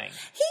he doing?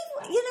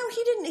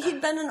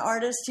 He'd been an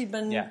artist. He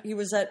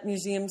was at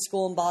museum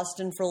school in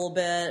Boston for a little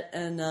bit.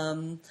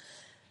 And,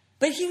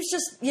 but he was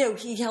just,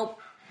 he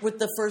helped with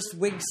the first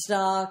wig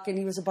stock, and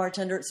he was a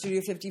bartender at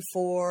Studio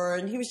 54.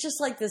 And he was just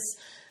this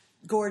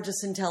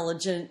gorgeous,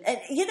 intelligent, and,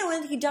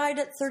 and he died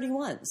at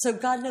 31. So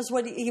God knows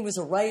what he was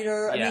a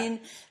writer. Yeah.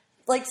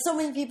 So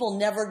many people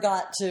never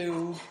got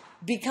to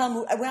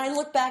become, when I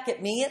look back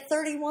at me at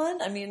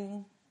 31, I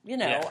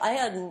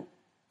hadn't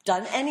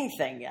done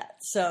anything yet.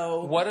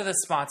 So, what are the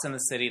spots in the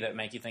city that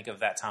make you think of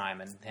that time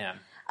and him?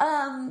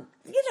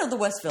 The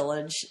West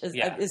Village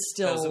is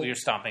still. Those are your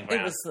stomping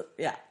grounds.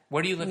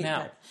 Where do you live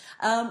now?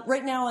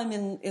 Right now, I'm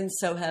in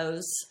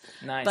Soho's.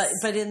 Nice,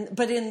 but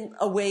in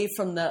away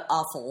from the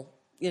awful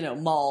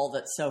mall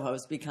that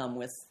Soho's become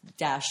with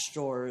Dash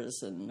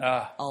stores and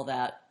all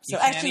that. So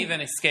you can't even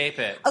escape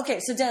it.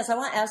 Okay, so Dennis, I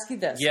want to ask you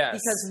this. Yes.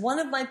 Because one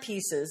of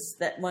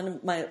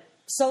my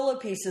solo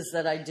pieces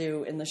that I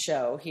do in the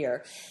show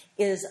here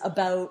is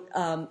about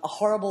a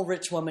horrible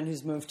rich woman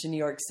who's moved to New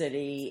York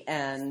City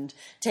and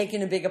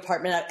taken a big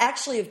apartment. I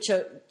actually have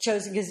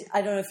chosen, because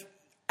I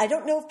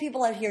don't know if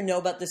people out here know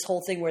about this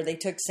whole thing where they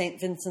took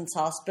St. Vincent's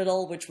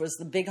Hospital, which was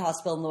the big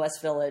hospital in the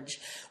West Village,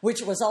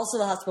 which was also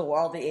the hospital where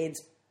all the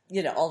AIDS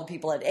all the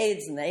people had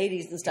AIDS in the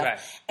 80s and stuff. Right.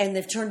 And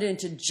they've turned it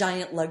into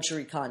giant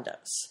luxury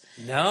condos.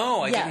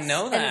 No, I didn't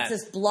know that. And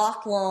it's this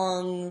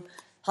block-long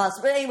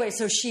hospital. Anyway,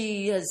 so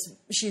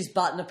she's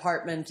bought an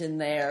apartment in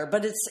there.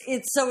 But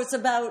it's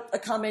about a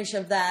combination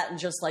of that and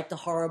just like the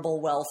horrible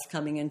wealth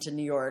coming into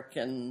New York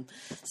and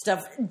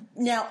stuff.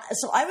 Now,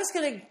 so I was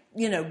going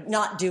to,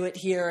 not do it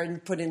here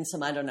and put in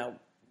some, I don't know,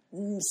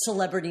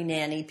 celebrity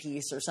nanny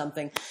piece or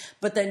something.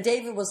 But then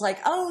David was like,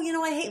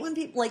 I hate when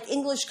people like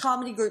English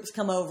comedy groups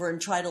come over and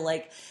try to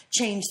like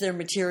change their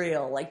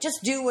material. Like just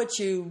do what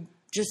you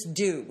just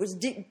do.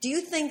 Do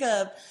you think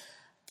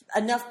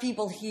enough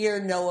people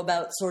here know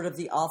about sort of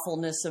the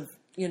awfulness of,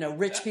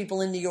 rich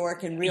people in New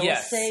York and real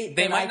estate?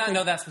 They might not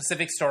know that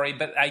specific story,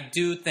 but I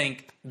do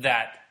think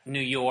that New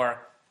York,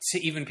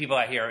 to even people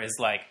out here, is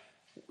like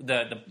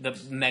the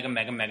mega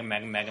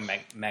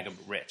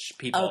rich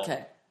people.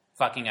 Okay.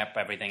 Fucking up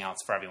everything else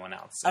for everyone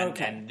else.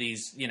 And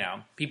these,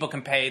 people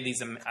can pay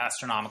these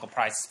astronomical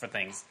prices for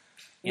things,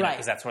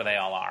 because that's where they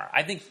all are.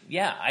 I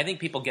think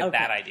people get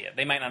that idea.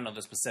 They might not know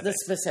the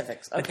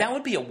specifics. Okay. But that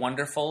would be a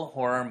wonderful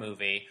horror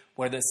movie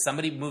where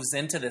somebody moves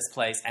into this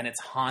place and it's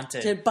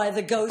haunted by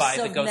the ghosts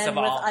of men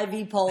with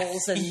IV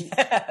poles and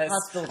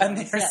hospital and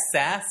they're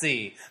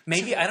sassy.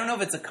 Maybe, I don't know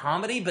if it's a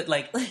comedy, but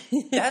like,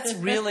 that's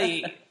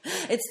really...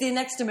 It's the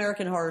next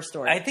American Horror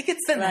Story. I think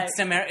it's the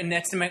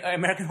next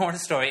American Horror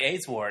Story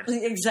AIDS ward.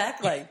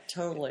 Exactly.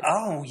 Totally.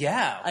 Oh,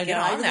 yeah. I know.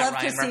 I'd love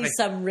to see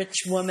some rich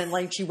woman,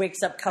 like she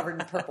wakes up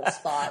covered in purple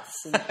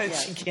spots. And,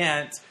 She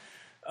can't.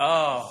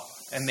 Oh,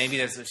 and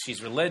maybe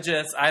she's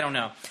religious. I don't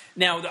know.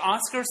 Now, the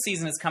Oscar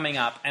season is coming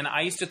up, and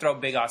I used to throw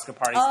big Oscar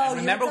parties. Oh,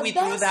 and remember we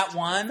threw that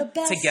one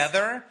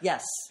together?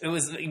 Yes. It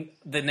was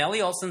the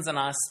Nellie Olsons and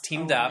us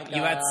teamed up.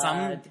 You had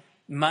some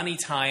money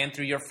tie-in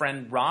through your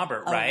friend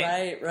Robert,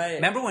 right? Right.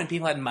 Remember when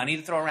people had money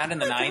to throw around in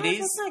the 90s?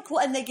 That's not cool.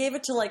 And they gave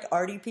it to like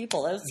arty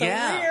people. That was so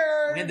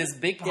weird. We had this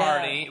big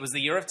party. Yeah. It was the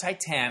year of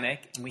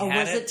Titanic. And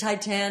was it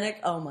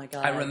Titanic? Oh my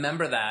God. I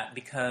remember that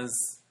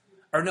because,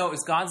 it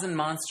was Gods and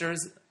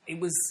Monsters.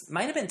 It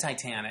might have been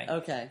Titanic.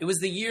 Okay. It was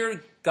the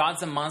year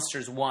Gods and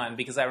Monsters won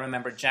because I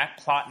remember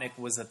Jack Plotnick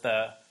was at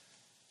the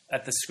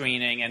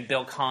screening and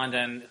Bill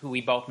Condon, who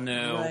we both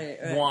knew,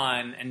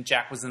 won, and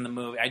Jack was in the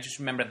movie. I just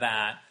remember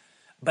that.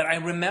 But I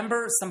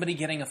remember somebody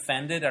getting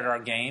offended at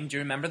our game. Do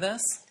you remember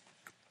this?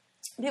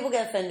 People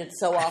get offended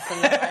so often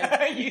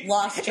that I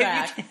lost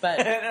track.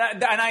 But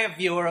and I have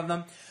fewer of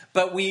them.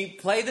 But we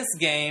play this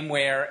game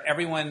where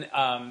everyone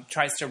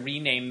tries to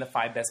rename the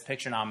 5 Best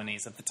Picture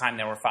nominees. At the time,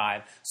 there were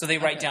 5. So they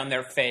write down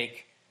their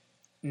fake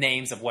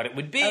names of what it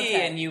would be,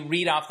 and you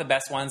read off the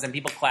best ones, and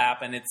people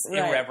clap, and it's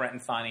irreverent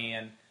and funny.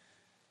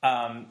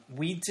 And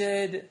we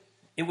did...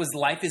 It was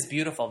Life is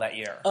Beautiful that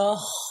year.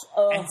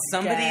 And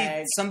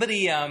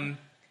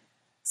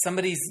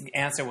somebody's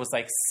answer was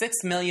like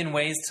 6 million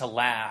ways to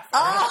laugh.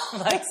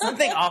 Like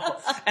something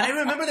awful. And I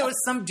remember there was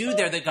some dude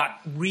there that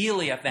got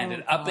really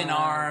offended, up in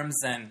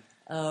arms, and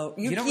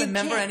you don't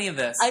remember any of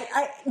this.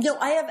 No,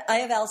 I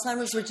have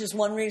Alzheimer's, which is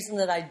one reason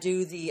that I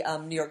do the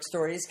New York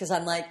stories, because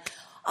I'm like,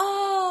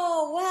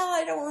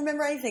 I don't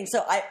remember anything.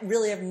 So I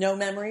really have no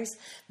memories.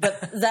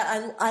 But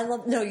that I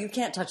love. No, you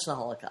can't touch the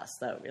Holocaust,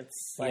 though.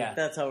 It's like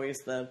that's always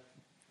the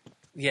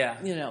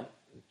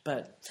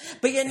But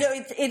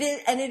it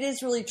is, and it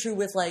is really true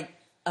with like,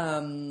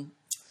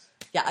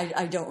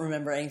 I don't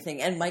remember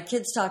anything. And my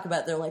kids talk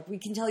about, they're like, we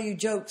can tell you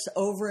jokes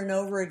over and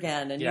over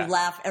again, and you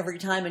laugh every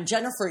time. And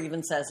Jennifer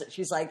even says it.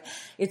 She's like,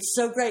 it's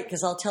so great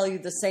because I'll tell you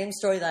the same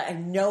story that I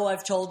know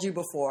I've told you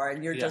before,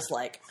 and you're just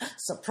like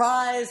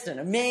surprised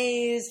and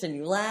amazed, and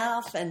you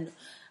laugh. And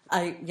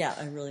I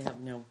really have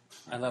no.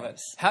 I love it.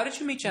 How did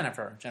you meet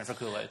Jennifer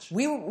Coolidge?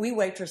 We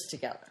waitressed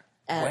together.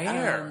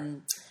 Where?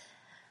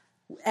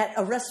 At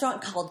a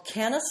restaurant called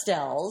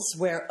Canistell's,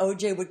 where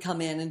OJ would come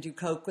in and do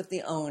coke with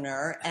the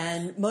owner,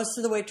 and most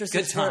of the waitresses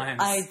Good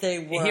times. they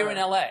were here in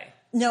LA.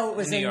 No, it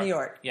was in New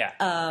York. Yeah,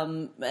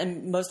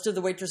 and most of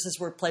the waitresses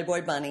were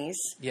Playboy bunnies.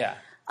 Yeah.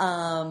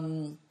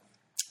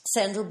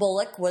 Sandra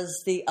Bullock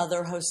was the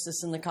other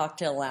hostess in the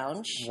cocktail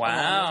lounge.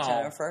 Wow,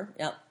 Jennifer.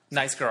 Yep.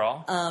 Nice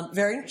girl.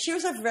 She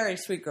was a very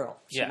sweet girl.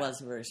 She was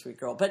a very sweet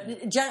girl. But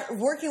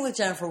working with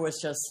Jennifer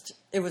was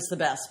it was the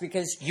best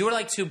because you were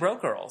like 2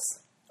 broke girls.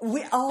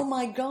 Oh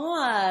my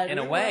God. In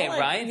a way,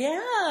 right?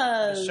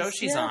 Yes. The show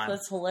she's on.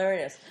 That's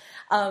hilarious.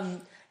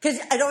 Because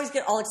I'd always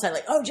get all excited,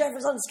 like, oh,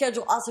 Jennifer's on the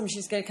schedule. Awesome.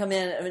 She's going to come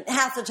in. I mean,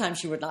 half the time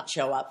she would not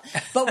show up.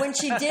 But when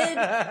she did,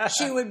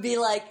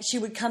 she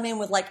would come in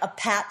with like a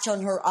patch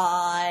on her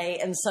eye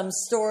and some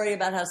story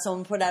about how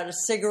someone put out a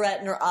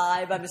cigarette in her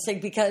eye by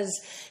mistake because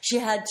she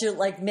had to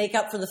like make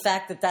up for the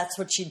fact that that's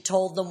what she'd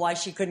told them why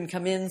she couldn't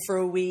come in for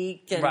a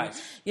week.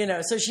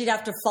 And, so she'd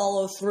have to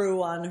follow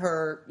through on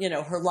her,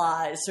 her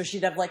lies. So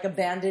she'd have like a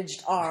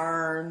bandaged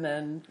arm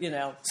and,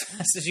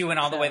 So you went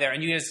all the way there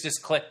and you guys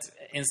just clicked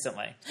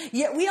instantly.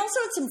 Yeah, we also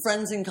had some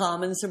friends in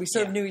common, so we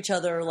sort of knew each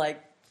other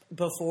like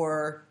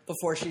before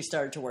she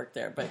started to work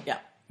there. But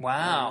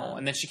wow.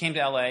 And then she came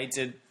to LA,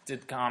 did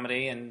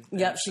comedy, and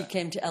she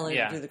came to LA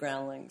to do the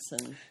Groundlings,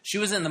 and she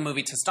was in the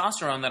movie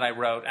Testosterone that I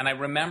wrote, and I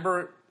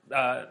remember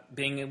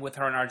being with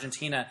her in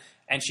Argentina,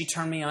 and she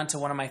turned me on to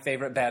one of my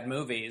favorite bad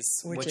movies,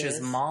 which is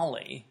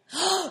Molly.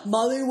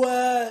 Molly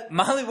Wet.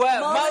 Molly Wet.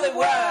 Molly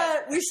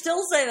Wet. We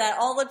still say that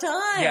all the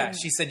time. Yeah,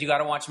 she said you got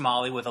to watch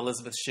Molly with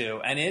Elizabeth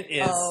Shue, and it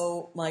is.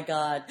 Oh my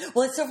God!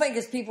 Well, it's so funny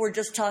because people were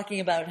just talking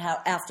about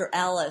how after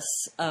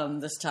Alice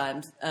this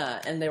time,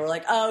 and they were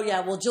like, "Oh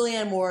yeah, well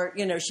Julianne Moore,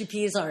 she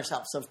pees on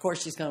herself, so of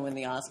course she's going to win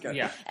the Oscar."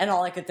 Yeah. And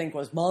all I could think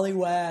was Molly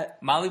Wet.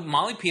 Molly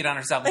peed on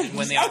herself and didn't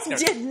win the Oscar. I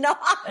did not.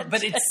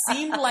 But it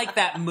seemed like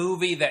that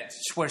movie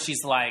where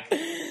she's like,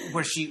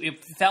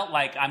 it felt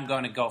like I'm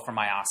going to go for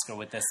my Oscar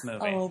with this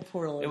movie. Oh,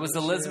 poor Elizabeth. It was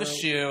Elizabeth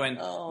Shue, and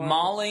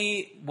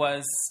Molly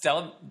was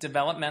still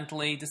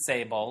developmentally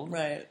disabled.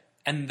 Right.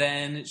 And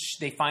then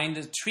they find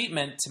a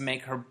treatment to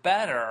make her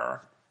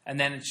better, and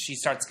then she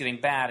starts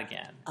getting bad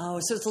again. Oh,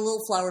 so it's a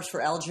Little Flowers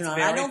for Algernon.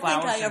 I don't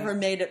think I ever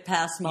made it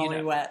past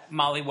Molly Wet.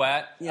 Molly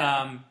Wet.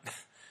 Yeah.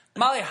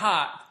 Molly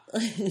Hot.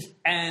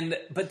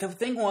 But the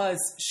thing was,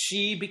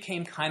 she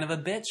became kind of a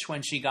bitch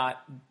when she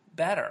got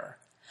better.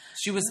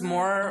 She was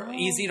more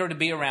easier to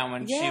be around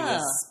when she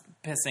was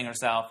pissing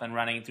herself and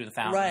running through the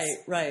fountains.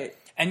 Right.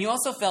 And you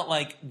also felt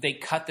like they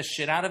cut the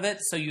shit out of it,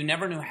 so you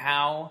never knew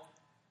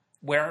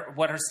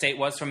what her state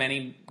was from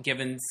any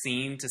given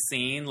scene to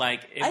scene. I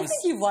think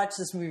you've watched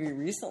this movie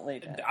recently,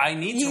 Dan. I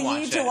need to watch it.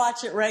 You need to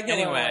watch it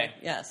regularly. Anyway,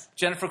 yes.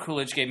 Jennifer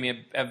Coolidge gave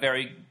me a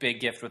very big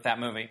gift with that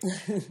movie.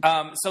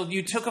 So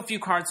you took a few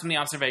cards from the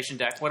observation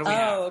deck. What do we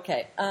have? Oh,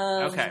 okay.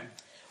 Okay.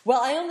 Well,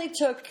 I only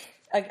took...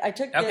 I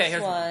took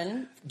this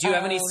one. Do you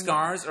have any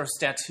scars or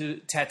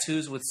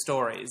tattoos with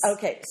stories?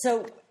 Okay,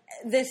 so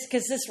this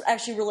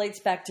actually relates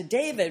back to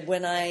David.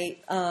 When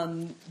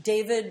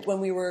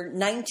we were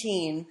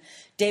 19,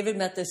 David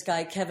met this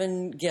guy,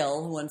 Kevin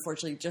Gill, who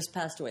unfortunately just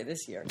passed away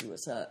this year. He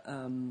was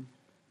a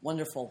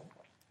wonderful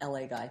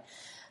LA guy.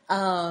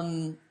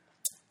 And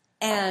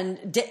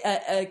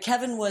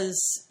Kevin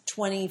was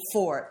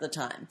 24 at the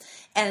time.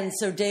 And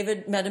so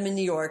David met him in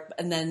New York,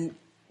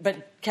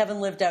 but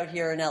Kevin lived out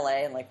here in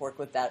LA and worked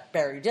with that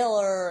Barry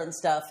Diller and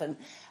stuff, and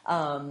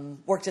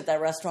worked at that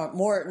restaurant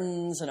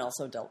Morton's and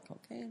also dealt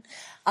cocaine.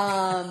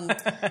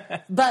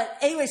 But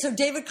anyway, so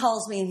David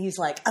calls me and he's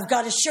like, "I've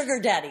got a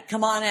sugar daddy.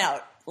 Come on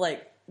out."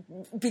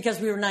 Because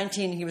we were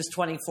 19, he was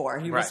 24.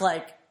 He was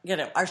like,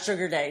 our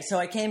sugar daddy. So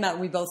I came out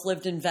and we both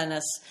lived in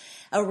Venice.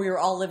 We were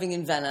all living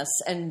in Venice,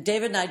 and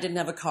David and I didn't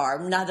have a car.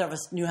 Neither of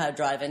us knew how to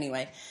drive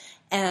anyway.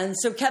 And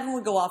so Kevin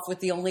would go off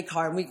with the only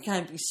car, and we'd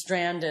kind of be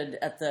stranded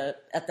at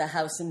the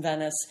house in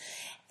Venice.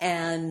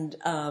 And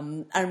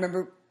I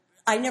remember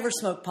I never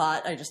smoked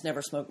pot. I just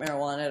never smoked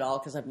marijuana at all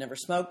because I've never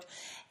smoked.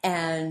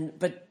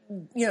 But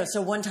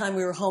so one time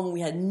we were home and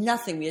we had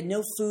nothing. We had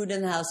no food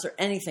in the house or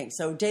anything.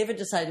 So David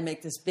decided to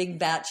make this big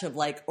batch of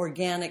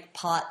organic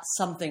pot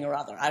something or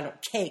other.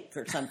 Cake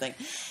or something.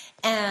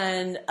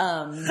 And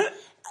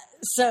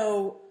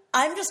so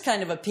I'm just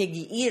kind of a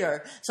piggy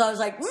eater. So I was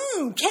like,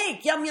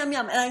 cake, yum, yum,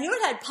 yum. And I knew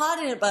it had pot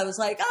in it, but I was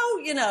like,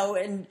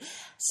 and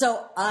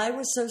so I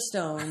was so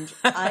stoned,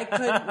 I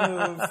couldn't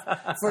move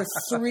for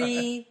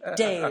 3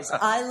 days.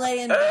 I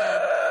lay in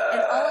bed,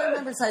 and all I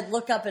remember is I'd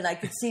look up and I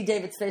could see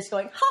David's face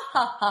going, ha,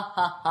 ha, ha,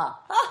 ha, ha,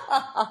 ha,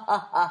 ha,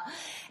 ha, ha.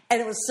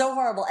 And it was so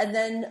horrible. And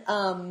then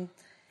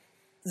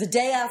the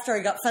day after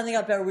I finally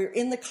got better, we were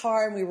in the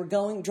car and we were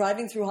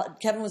driving through,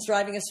 Kevin was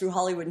driving us through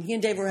Hollywood, and he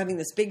and Dave were having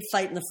this big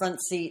fight in the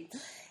front seat.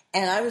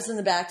 And I was in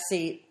the back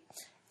seat.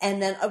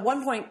 And then at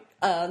one point,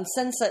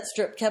 Sunset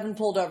Strip, Kevin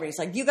pulled over. He's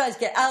like, "You guys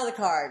get out of the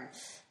car."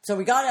 So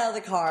we got out of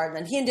the car, and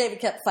then he and David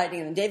kept fighting.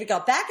 And then David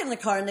got back in the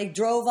car, and they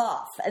drove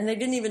off. And they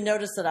didn't even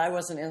notice that I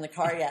wasn't in the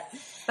car yet.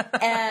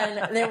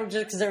 And they were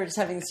just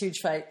having this huge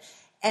fight.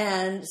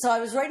 And so I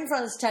was right in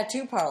front of this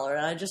tattoo parlor,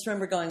 and I just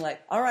remember going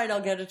all right,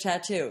 I'll get a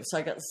tattoo. So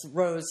I got this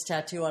rose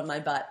tattoo on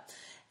my butt.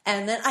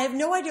 And then I have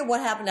no idea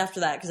what happened after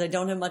that because I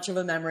don't have much of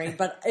a memory.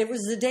 But it was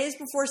the days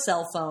before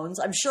cell phones.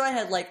 I'm sure I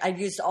had I'd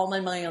used all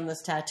my money on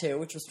this tattoo,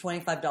 which was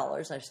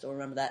 $25. I still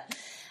remember that.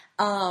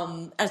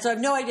 And so I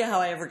have no idea how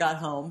I ever got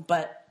home.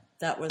 But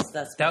that was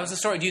the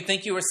story. Do you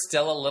think you were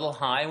still a little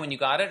high when you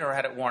got it, or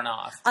had it worn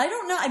off? I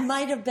don't know. I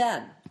might have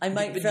been. I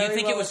might. But do you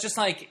think it was just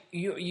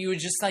you were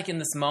just in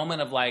this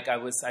moment of I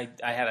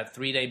had a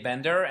 3-day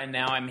bender and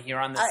now I'm here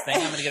on this thing.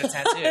 I'm going to get a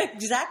tattoo.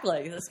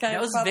 Exactly. That's kind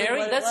of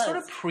sort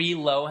of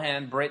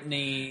pre-Lohan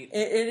Britney.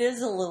 It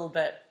is a little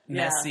bit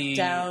messy.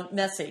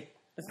 Messy.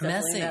 It's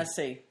definitely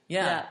messy.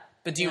 Yeah.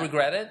 But do you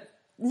regret it?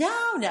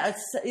 No.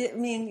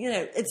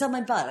 It's on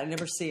my butt. I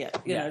never see it.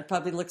 You know, it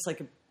probably looks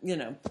like a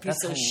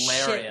piece of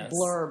shit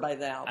blur by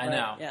now. I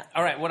know. Yeah.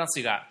 All right. What else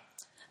you got?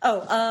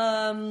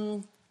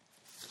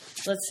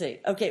 Let's see.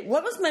 Okay,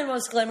 what was my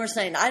most glamorous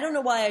night? I don't know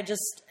why I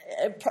just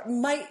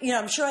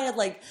I'm sure I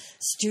had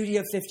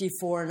Studio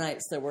 54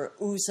 nights that were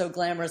so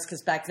glamorous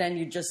because back then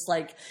you just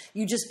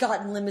got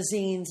in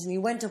limousines and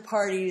you went to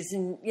parties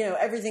and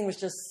everything was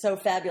just so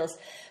fabulous.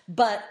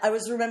 But I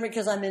was remembering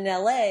because I'm in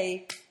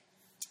LA,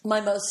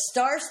 my most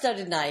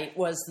star-studded night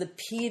was the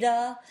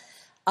PETA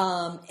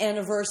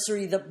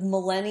anniversary, the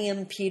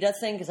Millennium PETA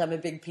thing because I'm a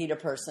big PETA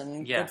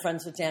person, good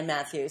friends with Dan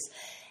Matthews,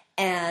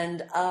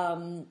 and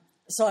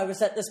so I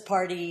was at this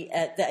party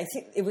I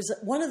think it was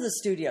one of the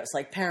studios,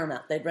 like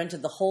Paramount. They'd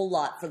rented the whole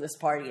lot for this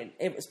party, and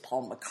it was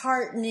Paul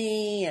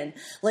McCartney, and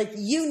like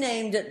you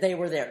named it, they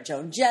were there.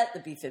 Joan Jett, the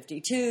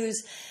B-52s.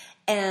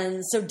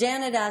 And so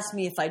Dan had asked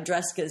me if I'd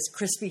dress as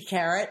Crispy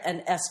Carrot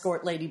and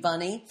escort Lady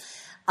Bunny.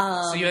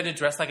 So you had to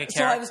dress like a carrot?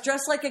 So I was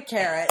dressed like a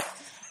carrot.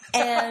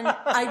 And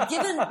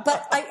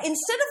instead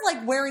of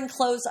like wearing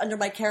clothes under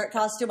my carrot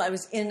costume, I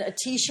was in a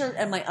t-shirt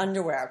and my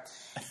underwear.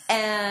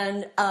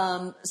 And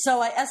so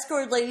I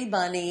escorted Lady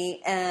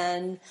Bunny,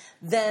 and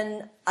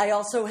then I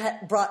also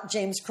brought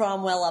James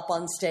Cromwell up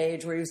on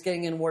stage where he was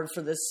getting an award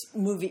for this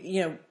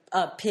movie,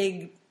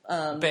 Pig.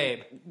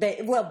 Babe.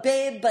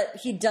 Babe, but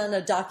he'd done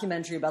a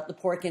documentary about the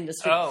pork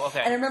industry. Oh,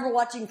 okay. And I remember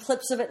watching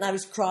clips of it, and I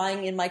was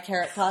crying in my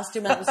carrot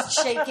costume. I was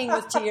shaking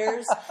with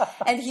tears.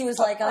 And he was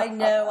like, I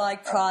know, I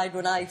cried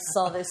when I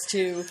saw this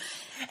too.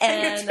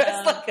 And you're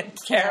dressed like a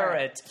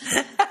carrot.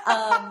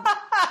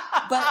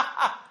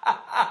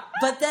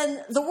 But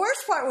then the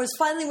worst part was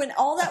finally when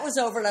all that was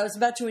over and I was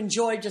about to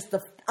enjoy just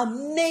the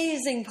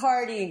amazing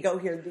party and go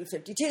hear the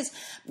B-52s,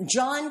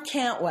 John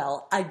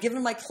Cantwell, I'd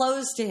given my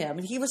clothes to him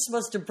and he was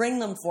supposed to bring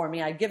them for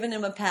me. I'd given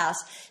him a pass.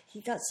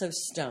 He got so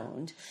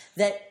stoned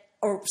that,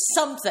 or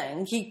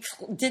something, he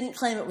didn't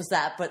claim it was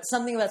that, but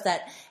something about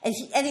that. And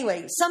he,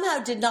 anyway, somehow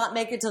did not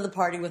make it to the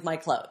party with my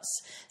clothes.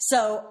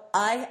 So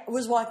I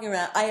was walking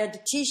around. I had a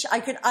t-shirt. I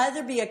could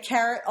either be a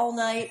carrot all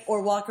night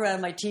or walk around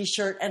in my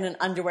t-shirt and an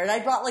underwear. And I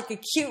brought like a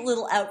cute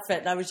little outfit.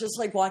 And I was just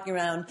like walking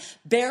around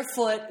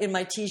barefoot in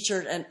my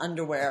t-shirt and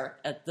underwear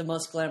at the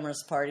most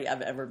glamorous party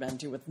I've ever been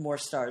to with more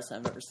stars than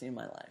I've ever seen in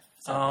my life.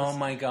 So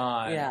my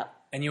God. Yeah.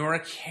 And you were a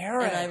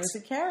carrot. And I was a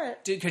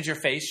carrot. Did your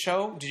face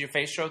show? Did your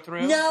face show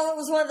through? No, it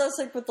was one of those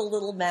like with the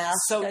little mask,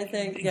 So I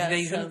think.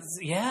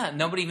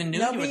 Nobody even knew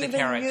you were the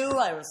carrot. Nobody even knew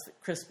I was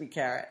Crispy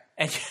Carrot.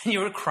 And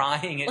you were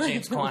crying at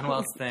James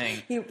Cornwell's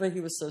thing. But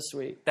he was so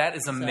sweet. That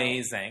is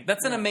amazing.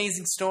 That's an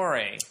amazing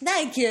story.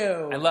 Thank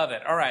you. I love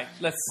it. All right,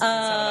 let's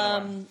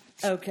have another one.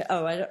 Okay.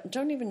 Oh, I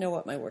don't even know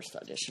what my worst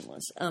audition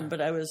was. But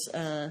I was.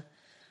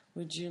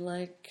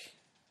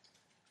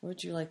 What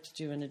would you like to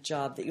do in a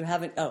job that you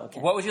haven't? Oh, okay.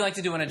 What would you like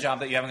to do in a job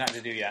that you haven't gotten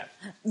to do yet?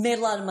 Made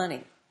a lot of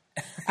money.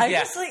 I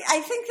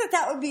think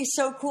that would be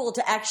so cool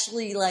to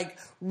actually like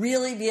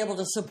really be able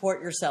to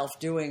support yourself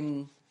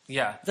doing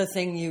the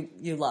thing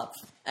you love.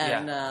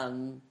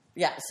 And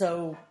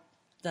so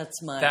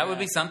that's my. That would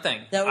be something.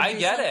 I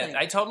get it.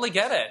 I totally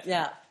get it.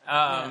 Yeah.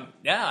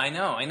 I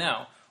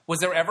know. Was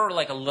there ever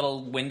like a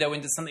little window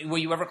into something? Were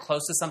you ever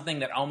close to something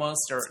that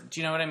almost, or do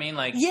you know what I mean?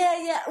 Like,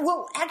 yeah.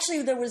 Well,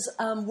 actually, there was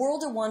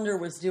World of Wonder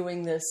was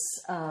doing this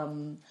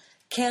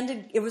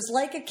candid. It was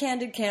like a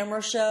candid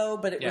camera show,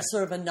 but it was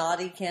sort of a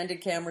naughty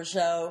candid camera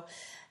show.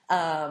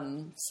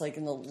 It's like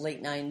in the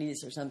late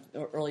 '90s or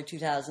something, or early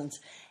 2000s,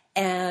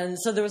 and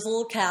so there was a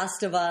little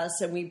cast of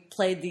us, and we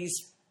played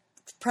these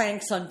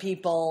pranks on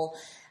people.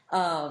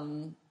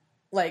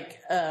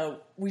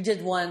 We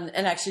did one,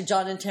 and actually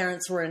John and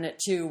Terrence were in it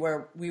too,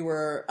 where we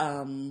were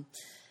in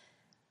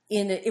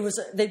it. It was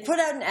they put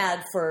out an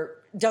ad for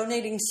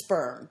donating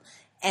sperm,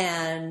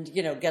 and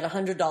get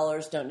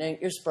 $100,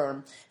 donate your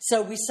sperm.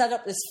 So we set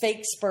up this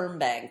fake sperm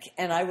bank,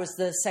 and I was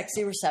the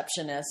sexy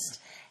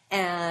receptionist,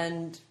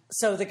 and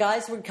so the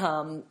guys would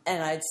come,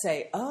 and I'd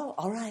say, "Oh,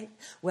 all right,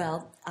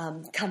 well,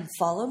 come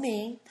follow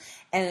me,"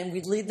 and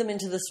we'd lead them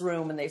into this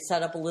room, and they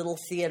set up a little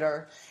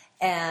theater.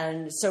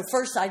 And so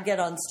first I'd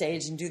get on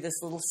stage and do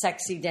this little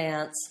sexy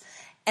dance.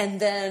 And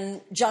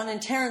then John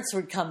and Terrence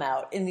would come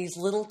out in these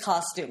little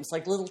costumes,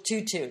 like little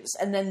tutus.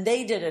 And then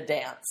they did a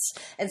dance.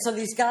 And so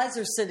these guys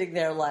are sitting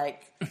there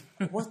like,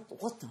 what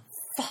the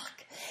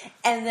fuck?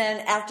 And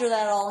then after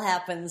that all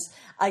happens,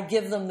 I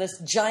give them this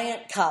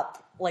giant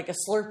cup, like a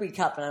Slurpee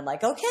cup. And I'm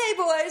like, okay,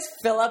 boys,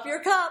 fill up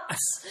your cups.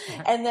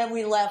 And then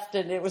we left,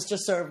 and it was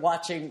just sort of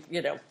watching,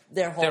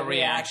 their whole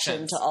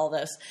reaction to all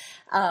this.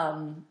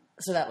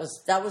 So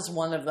that was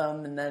one of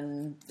them, and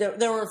then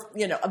there were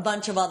a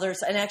bunch of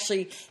others, and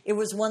actually it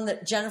was one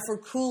that Jennifer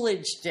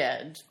Coolidge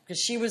did because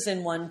she was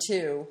in one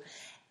too,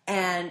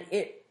 and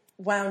it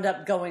wound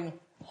up going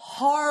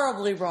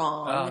horribly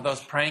wrong. Oh,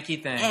 those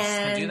pranky things!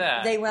 And who do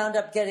that? They wound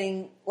up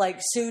getting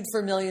sued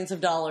for millions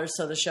of dollars,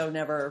 so the show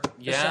never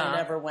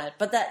went.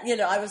 But that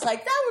I was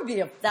like that would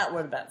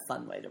have been a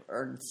fun way to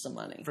earn some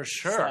money for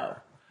sure. So,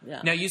 yeah.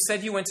 Now, you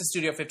said you went to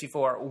Studio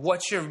 54.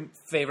 What's your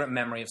favorite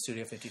memory of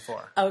Studio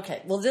 54?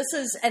 Okay. Well, this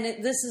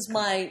is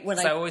my...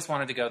 I always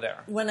wanted to go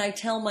there. When I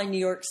tell my New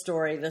York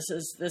story, this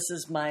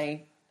is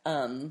my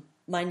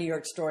my New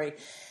York story.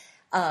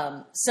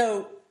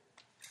 So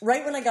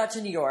right when I got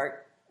to New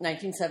York,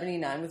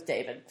 1979 with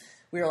David,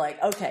 we were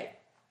like, okay,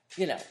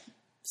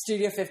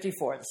 Studio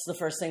 54, this is the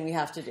first thing we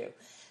have to do.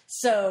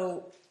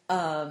 So,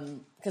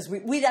 because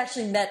we'd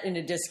actually met in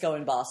a disco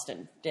in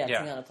Boston,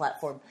 dancing on a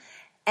platform.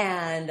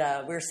 And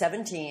we were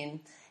 17,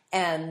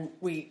 and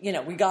we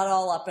got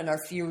all up in our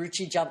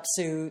Fiorucci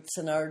jumpsuits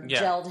and our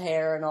gelled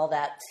hair and all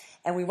that.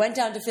 And we went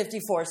down to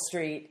 54th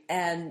Street,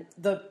 and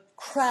the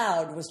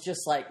crowd was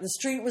just like, the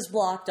street was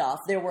blocked off.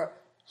 There were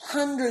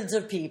hundreds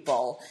of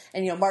people.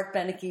 And, Mark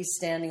Benecke's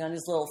standing on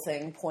his little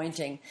thing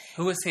pointing.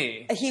 Who was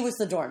he? He was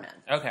the doorman.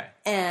 Okay.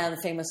 And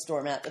the famous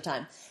doorman at the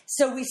time.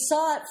 So we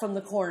saw it from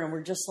the corner, and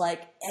we're just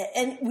like,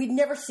 and we'd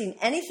never seen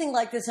anything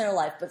like this in our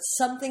life, but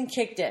something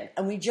kicked in,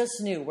 and we just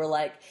knew, we're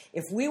like,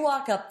 if we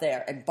walk up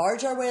there and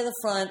barge our way to the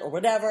front or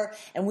whatever,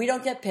 and we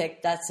don't get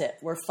picked, that's it.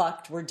 We're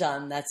fucked, we're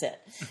done, that's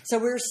it. So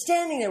we were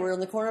standing there, we were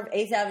in the corner of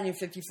 8th Avenue,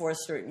 54th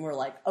Street, and we're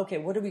like, okay,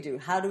 what do we do?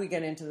 How do we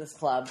get into this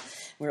club?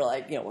 We were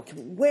like, what can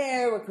we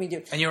wear? What can we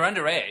do? And you're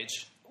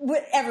underage.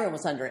 Everyone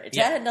was underage.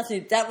 Yeah. That had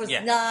nothing. That was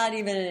not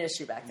even an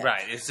issue back then.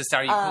 Right. It's just,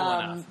 are you cool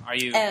enough? Are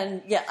you?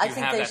 And I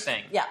think have they that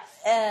thing. Yeah.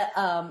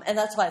 And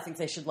that's why I think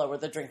they should lower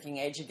the drinking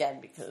age again,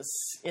 because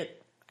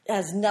it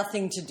has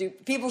nothing to do.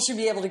 People should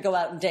be able to go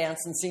out and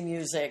dance and see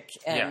music,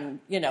 and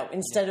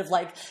instead of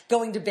like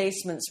going to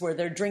basements where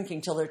they're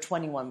drinking till they're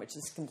 21, which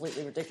is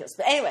completely ridiculous.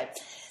 But anyway,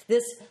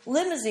 this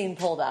limousine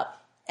pulled up.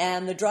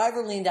 And the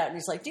driver leaned out and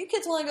he's like, do you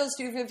kids want to go to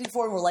Studio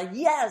 54? And we're like,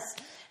 yes.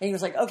 And he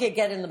was like, okay,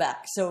 get in the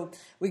back. So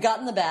we got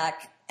in the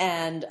back,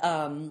 and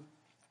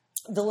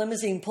the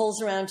limousine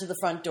pulls around to the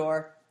front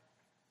door.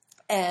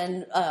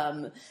 And,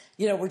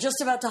 we're just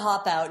about to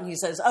hop out. And he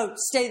says, oh,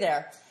 stay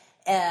there.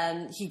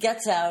 And he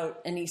gets out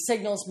and he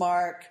signals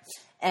Mark.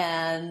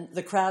 And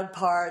the crowd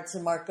parts,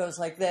 and Mark goes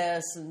like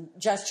this and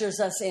gestures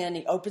us in.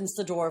 He opens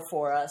the door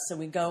for us. And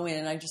we go in.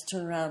 And I just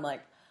turn around,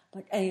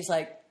 and he's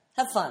like,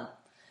 have fun.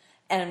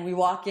 And we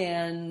walk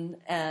in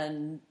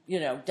and,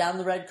 down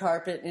the red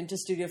carpet into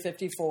Studio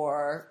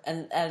 54.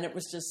 And it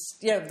was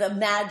just, the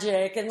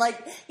magic. And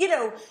that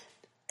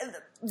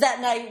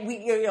night,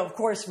 we, of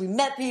course, we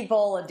met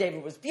people, and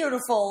David was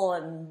beautiful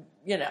and,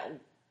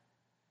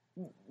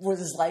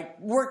 was like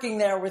working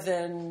there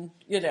within,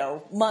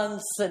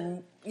 months.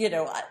 And,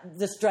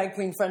 this drag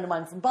queen friend of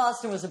mine from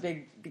Boston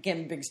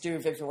became a big Studio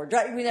 54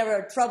 drag. We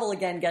never had trouble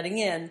again getting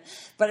in,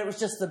 but it was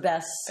just the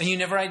best. And you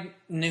never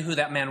knew who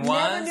that man was?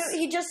 Never knew.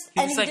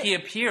 He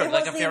appeared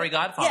like a fairy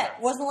godfather. Yeah,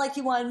 it wasn't like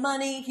he wanted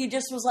money. He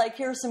just was like,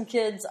 here are some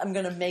kids. I'm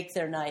going to make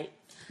their night.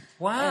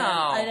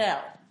 Wow. I know.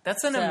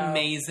 That's an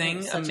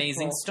amazing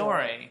cool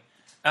story.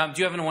 Do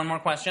you have one more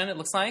question, it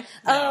looks like?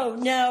 No. Oh,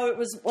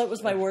 no. What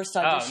was my worst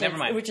audition? Oh, never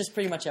mind. Which is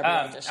pretty much every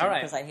audition, all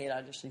right. because I hate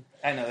auditioning.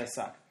 I know, they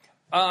suck.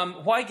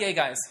 Why gay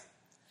guys?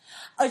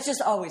 It's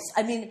just always.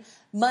 I mean,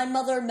 my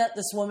mother met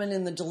this woman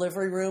in the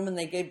delivery room, and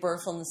they gave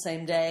birth on the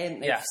same day,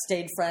 and they've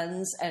stayed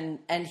friends, and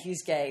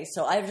he's gay.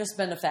 So I've just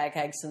been a fag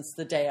hag since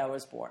the day I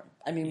was born.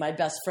 I mean, my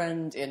best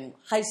friend in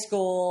high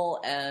school,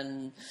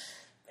 and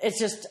it's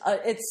just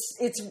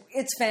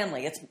it's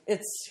family.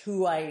 It's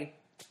who I.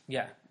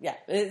 Yeah.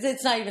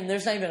 It's not even.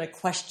 There's not even a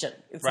question.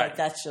 It's like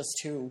that's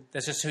just who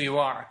you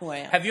are. Who I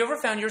am. Have you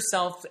ever found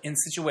yourself in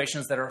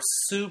situations that are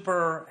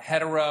super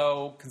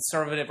hetero,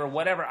 conservative, or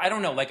whatever? I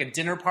don't know, like a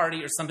dinner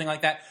party or something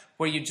like that,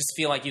 where you just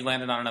feel like you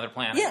landed on another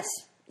planet. Yes,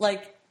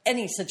 like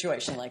any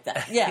situation like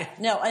that. Yeah.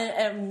 No,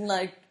 I'm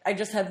like I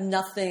just have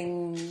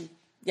nothing.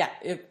 Yeah.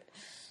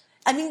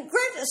 I mean,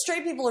 granted,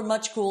 straight people are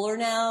much cooler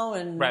now,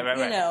 and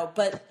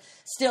but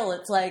still,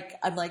 it's like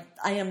I'm like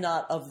I am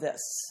not of this.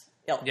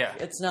 Yeah.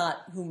 It's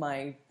not who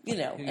my,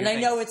 and I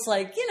know it's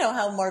like,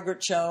 how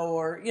Margaret Cho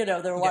or,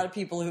 there are a lot of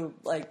people who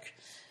like,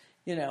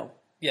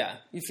 yeah,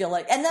 you feel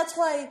like, and that's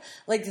why,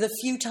 like the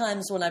few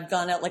times when I've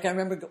gone out, like I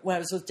remember when I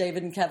was with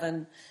David and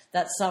Kevin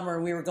that summer,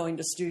 and we were going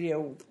to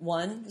Studio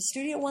One.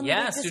 Studio One?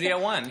 Yeah, Studio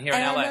One here in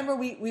LA. And I remember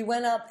we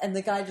went up, and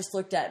the guy just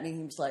looked at me,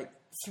 he was like,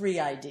 3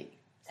 ID.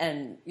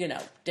 And,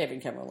 David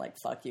and Kevin were like,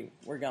 fuck you,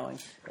 we're going.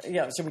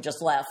 So we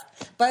just left.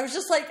 But I was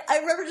just like, I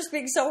remember just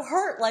being so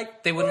hurt.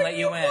 Like, they wouldn't let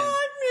you in.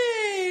 Want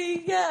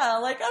me? Yeah,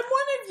 like, I'm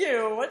one of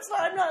you.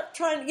 I'm not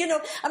trying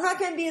to, I'm not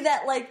going to be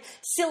that, like,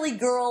 silly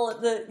girl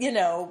at the,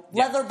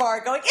 leather bar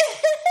going,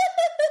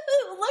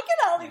 look at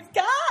all these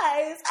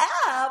guys.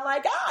 Oh, my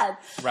God.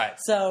 Right.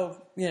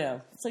 So,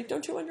 it's like,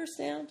 don't you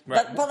understand?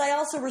 Right. But I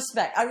also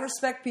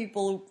respect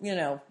people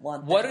who,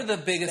 want What are the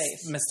biggest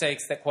space.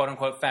 mistakes that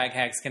quote-unquote fag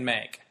hags can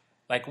make?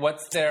 Like,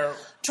 what's their...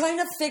 Trying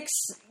to fix,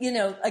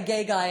 a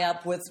gay guy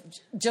up with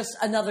just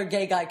another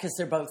gay guy because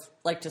they're both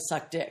like to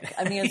suck dick.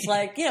 I mean, it's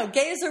like,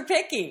 gays are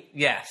picky.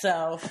 Yeah.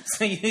 So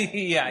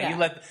you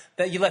let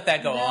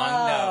that go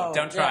on. No,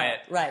 don't try it.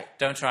 Right.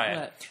 Don't try it.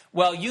 Right.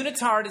 Well,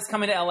 Unitard is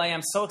coming to LA.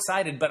 I'm so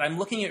excited, but I'm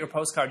looking at your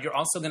postcard. You're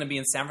also going to be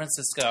in San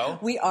Francisco.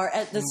 We are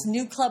at this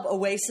new club,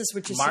 Oasis,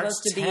 which is March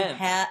supposed to be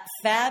 10th.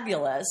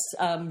 fabulous.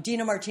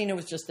 Dina Martina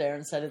was just there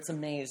and said it's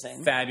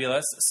amazing.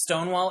 Fabulous.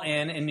 Stonewall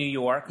Inn in New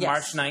York, Yes.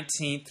 March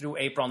 19th through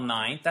April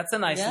 9th. That's a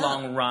nice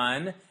long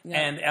run. Yeah.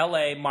 And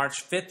LA,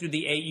 March 5th through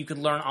the 8th. You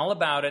can learn all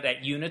about it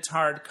at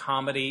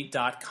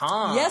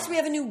unitardcomedy.com. Yes, we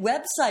have a new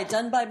website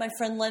done by my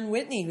friend Len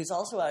Whitney, who's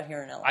also out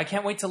here in LA. I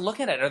can't wait to look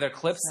at it. Are there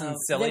clips and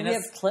silliness? We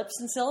have clips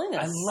and silliness.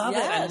 I love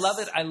it. I love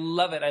it. I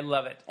love it. I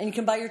love it. And you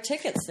can buy your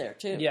tickets there,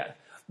 too. Yeah.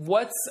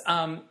 What's...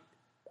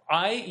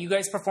 you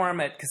guys perform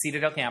at Casita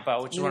del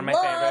Campo, which is one of my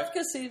love favorite.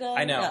 Casita.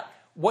 I know. Yeah.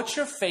 What's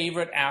your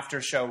favorite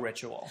after-show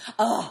ritual?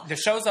 Oh. The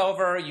show's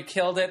over. You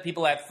killed it.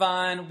 People had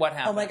fun. What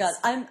happens? Oh my God.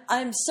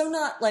 I'm so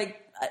not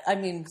like, I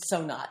mean,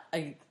 so not.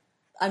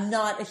 I'm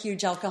not a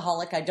huge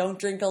alcoholic. I don't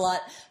drink a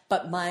lot,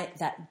 but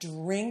that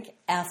drink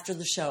after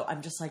the show,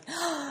 I'm just like,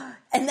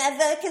 and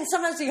that can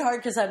sometimes be hard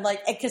because I'm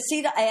like, at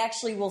Casita, I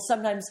actually will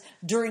sometimes,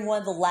 during one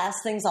of the last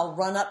things, I'll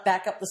run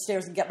back up the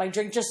stairs and get my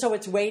drink just so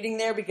it's waiting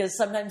there, because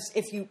sometimes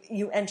if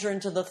you enter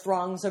into the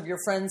throngs of your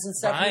friends and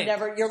stuff, Right.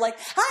 you're like,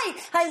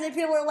 hi, and then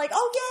people are like,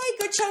 oh, yay,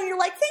 good show. And you're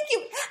like, thank you.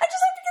 I just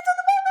have to get to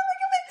the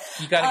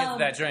You got to get to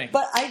that drink.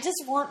 But I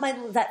just want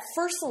that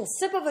first little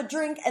sip of a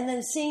drink, and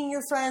then seeing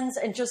your friends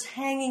and just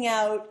hanging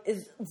out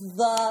is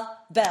the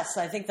best.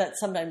 I think that's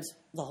sometimes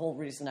the whole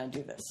reason I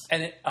do this.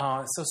 And it's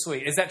so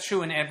sweet. Is that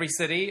true in every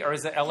city, or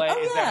is it LA? Oh,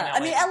 Is yeah. that in LA? I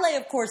mean, LA,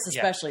 of course,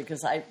 especially,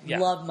 because I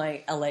love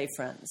my LA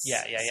friends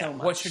so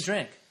much. What's your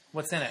drink?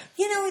 What's in it?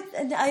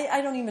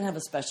 I don't even have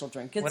a special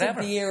drink. It's Whatever.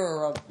 a beer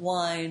or a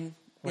wine.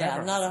 Whatever. Yeah,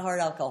 I'm not a hard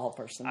alcohol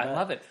person. I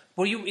love it.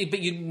 Well,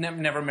 you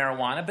never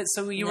marijuana, but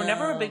so you were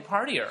never a big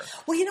partier.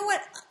 Well, you know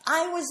what?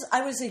 I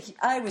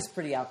was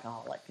pretty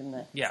alcoholic in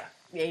the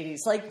 80s.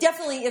 Like,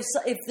 definitely,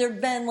 if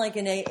there'd been like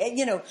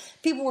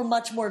people were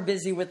much more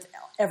busy with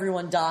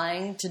everyone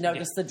dying to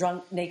notice the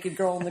drunk naked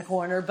girl in the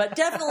corner, but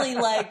definitely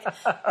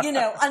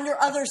under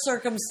other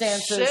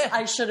circumstances, Shit.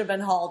 I should have been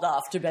hauled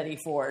off to Betty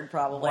Ford.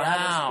 Probably, I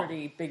was Wow. a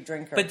pretty big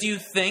drinker. But do you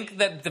think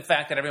that the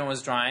fact that everyone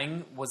was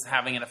drying was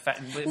having an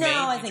effect? No,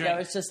 I think I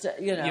was just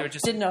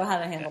didn't know how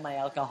to handle my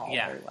alcohol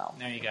very well.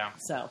 There you go.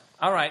 So.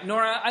 All right,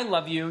 Nora, I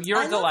love you. You're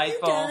I love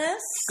delightful. you,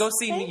 Dennis. Go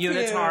see Thank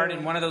Unitard you.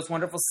 in one of those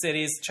wonderful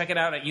cities. Check it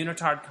out at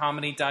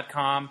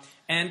unitardcomedy.com.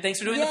 And thanks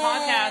for doing the Yay,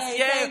 podcast.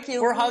 Yay! thank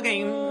you. We're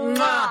hugging. Mwah.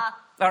 Mwah.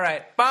 All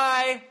right,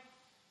 bye.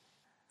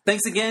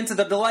 Thanks again to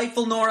the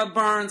delightful Nora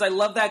Burns. I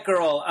love that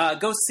girl.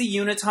 Go see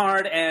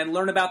Unitard and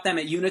learn about them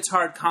at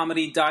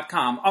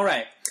unitardcomedy.com. All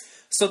right,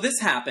 so this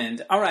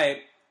happened. All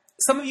right,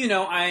 some of you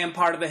know I am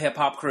part of a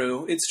hip-hop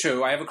crew. It's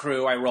true. I have a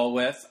crew I roll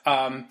with.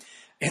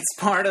 It's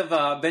part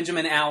of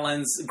Benjamin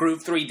Allen's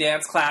Groove 3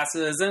 dance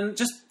classes and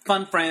just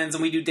fun friends,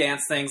 and we do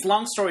dance things.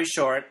 Long story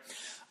short,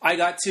 I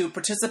got to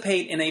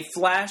participate in a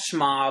flash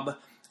mob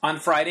on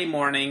Friday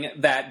morning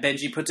that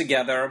Benji put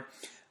together.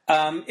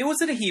 It was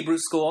at a Hebrew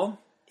school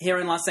here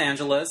in Los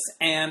Angeles,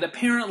 and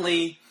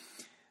apparently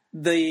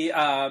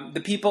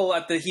the people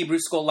at the Hebrew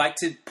school like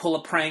to pull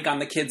a prank on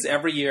the kids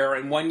every year.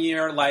 And one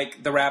year,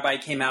 the rabbi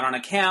came out on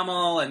a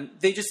camel, and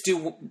they just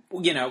do,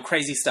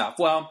 crazy stuff.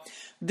 Well,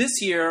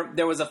 this year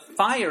there was a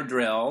fire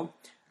drill,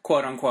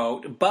 quote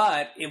unquote,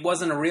 but it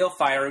wasn't a real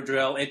fire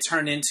drill. It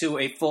turned into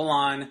a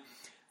full-on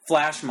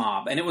flash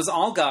mob, and it was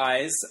all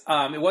guys.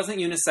 It wasn't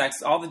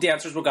unisex. All the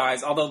dancers were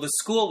guys, although the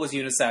school was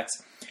unisex.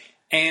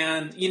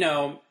 And,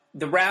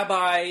 the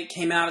rabbi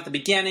came out at the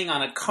beginning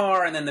on a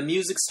car, and then the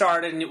music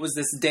started, and it was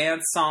this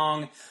dance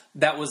song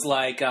that was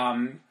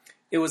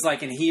it was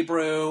in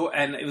Hebrew,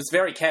 and it was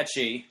very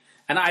catchy.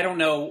 And I don't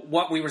know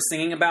what we were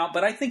singing about,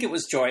 but I think it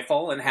was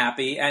joyful and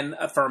happy and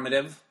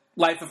affirmative,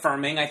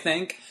 life-affirming, I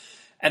think.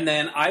 And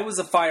then I was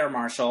a fire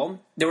marshal.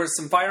 There were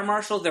some fire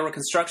marshals, there were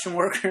construction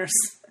workers,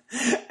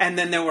 and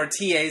then there were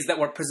TAs that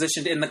were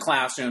positioned in the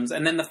classrooms.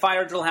 And then the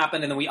fire drill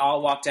happened, and then we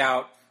all walked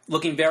out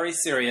looking very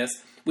serious.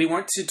 We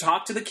weren't to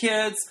talk to the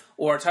kids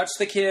or touch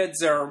the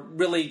kids or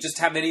really just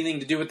have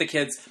anything to do with the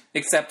kids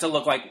except to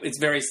look like it's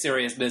very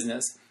serious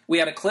business. We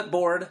had a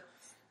clipboard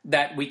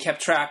that we kept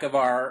track of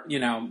our,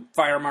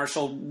 fire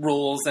marshal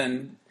rules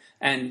and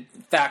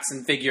facts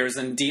and figures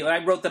and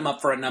I wrote them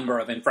up for a number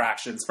of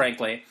infractions,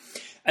 frankly.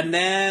 And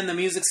then the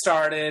music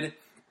started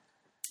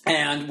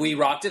and we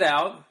rocked it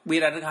out.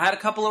 We had a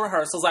couple of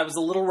rehearsals. I was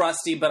a little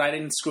rusty, but I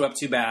didn't screw up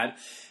too bad.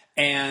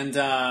 And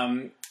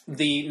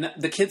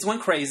the kids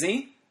went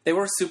crazy. They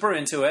were super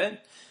into it.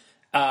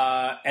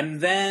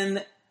 And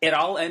then it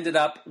all ended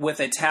up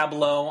with a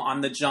tableau on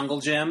the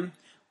jungle gym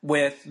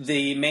with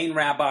the main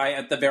rabbi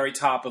at the very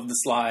top of the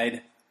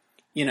slide,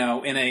 in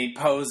a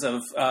pose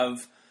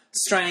of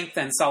strength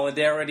and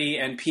solidarity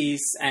and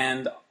peace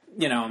and,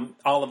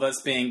 all of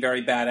us being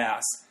very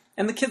badass.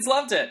 And the kids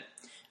loved it.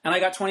 And I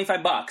got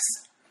 $25.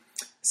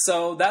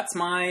 So that's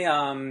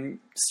my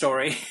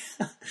story.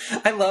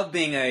 I love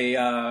being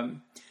a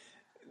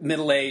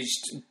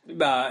middle-aged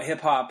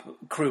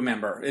hip-hop crew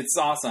member. It's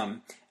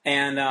awesome.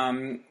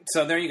 And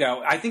so there you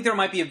go. I think there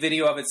might be a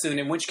video of it soon,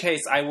 in which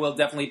case I will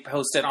definitely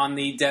post it on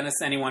the Dennis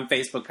Anyone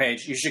Facebook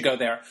page. You should go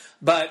there.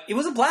 But it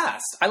was a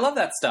blast. I love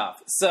that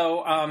stuff.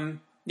 So,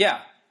 yeah.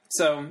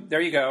 So there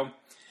you go.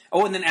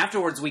 Oh, and then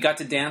afterwards we got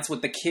to dance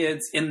with the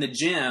kids in the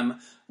gym,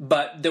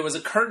 but there was a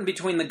curtain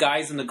between the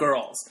guys and the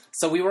girls.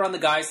 So we were on the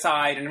guys'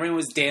 side, and everyone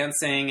was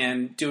dancing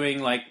and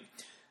doing,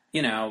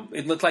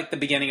 it looked like the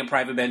beginning of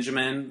Private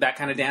Benjamin, that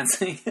kind of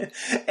dancing.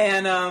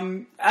 And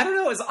I don't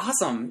know, it was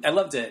awesome. I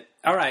loved it.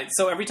 All right,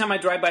 so every time I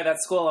drive by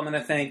that school, I'm going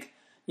to think,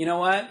 you know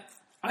what?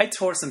 I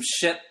tore some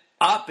shit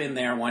up in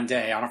there one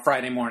day on a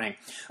Friday morning.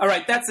 All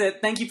right, that's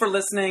it. Thank you for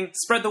listening.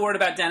 Spread the word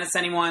about Dennis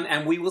Anyone,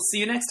 and we will see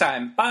you next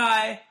time.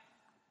 Bye!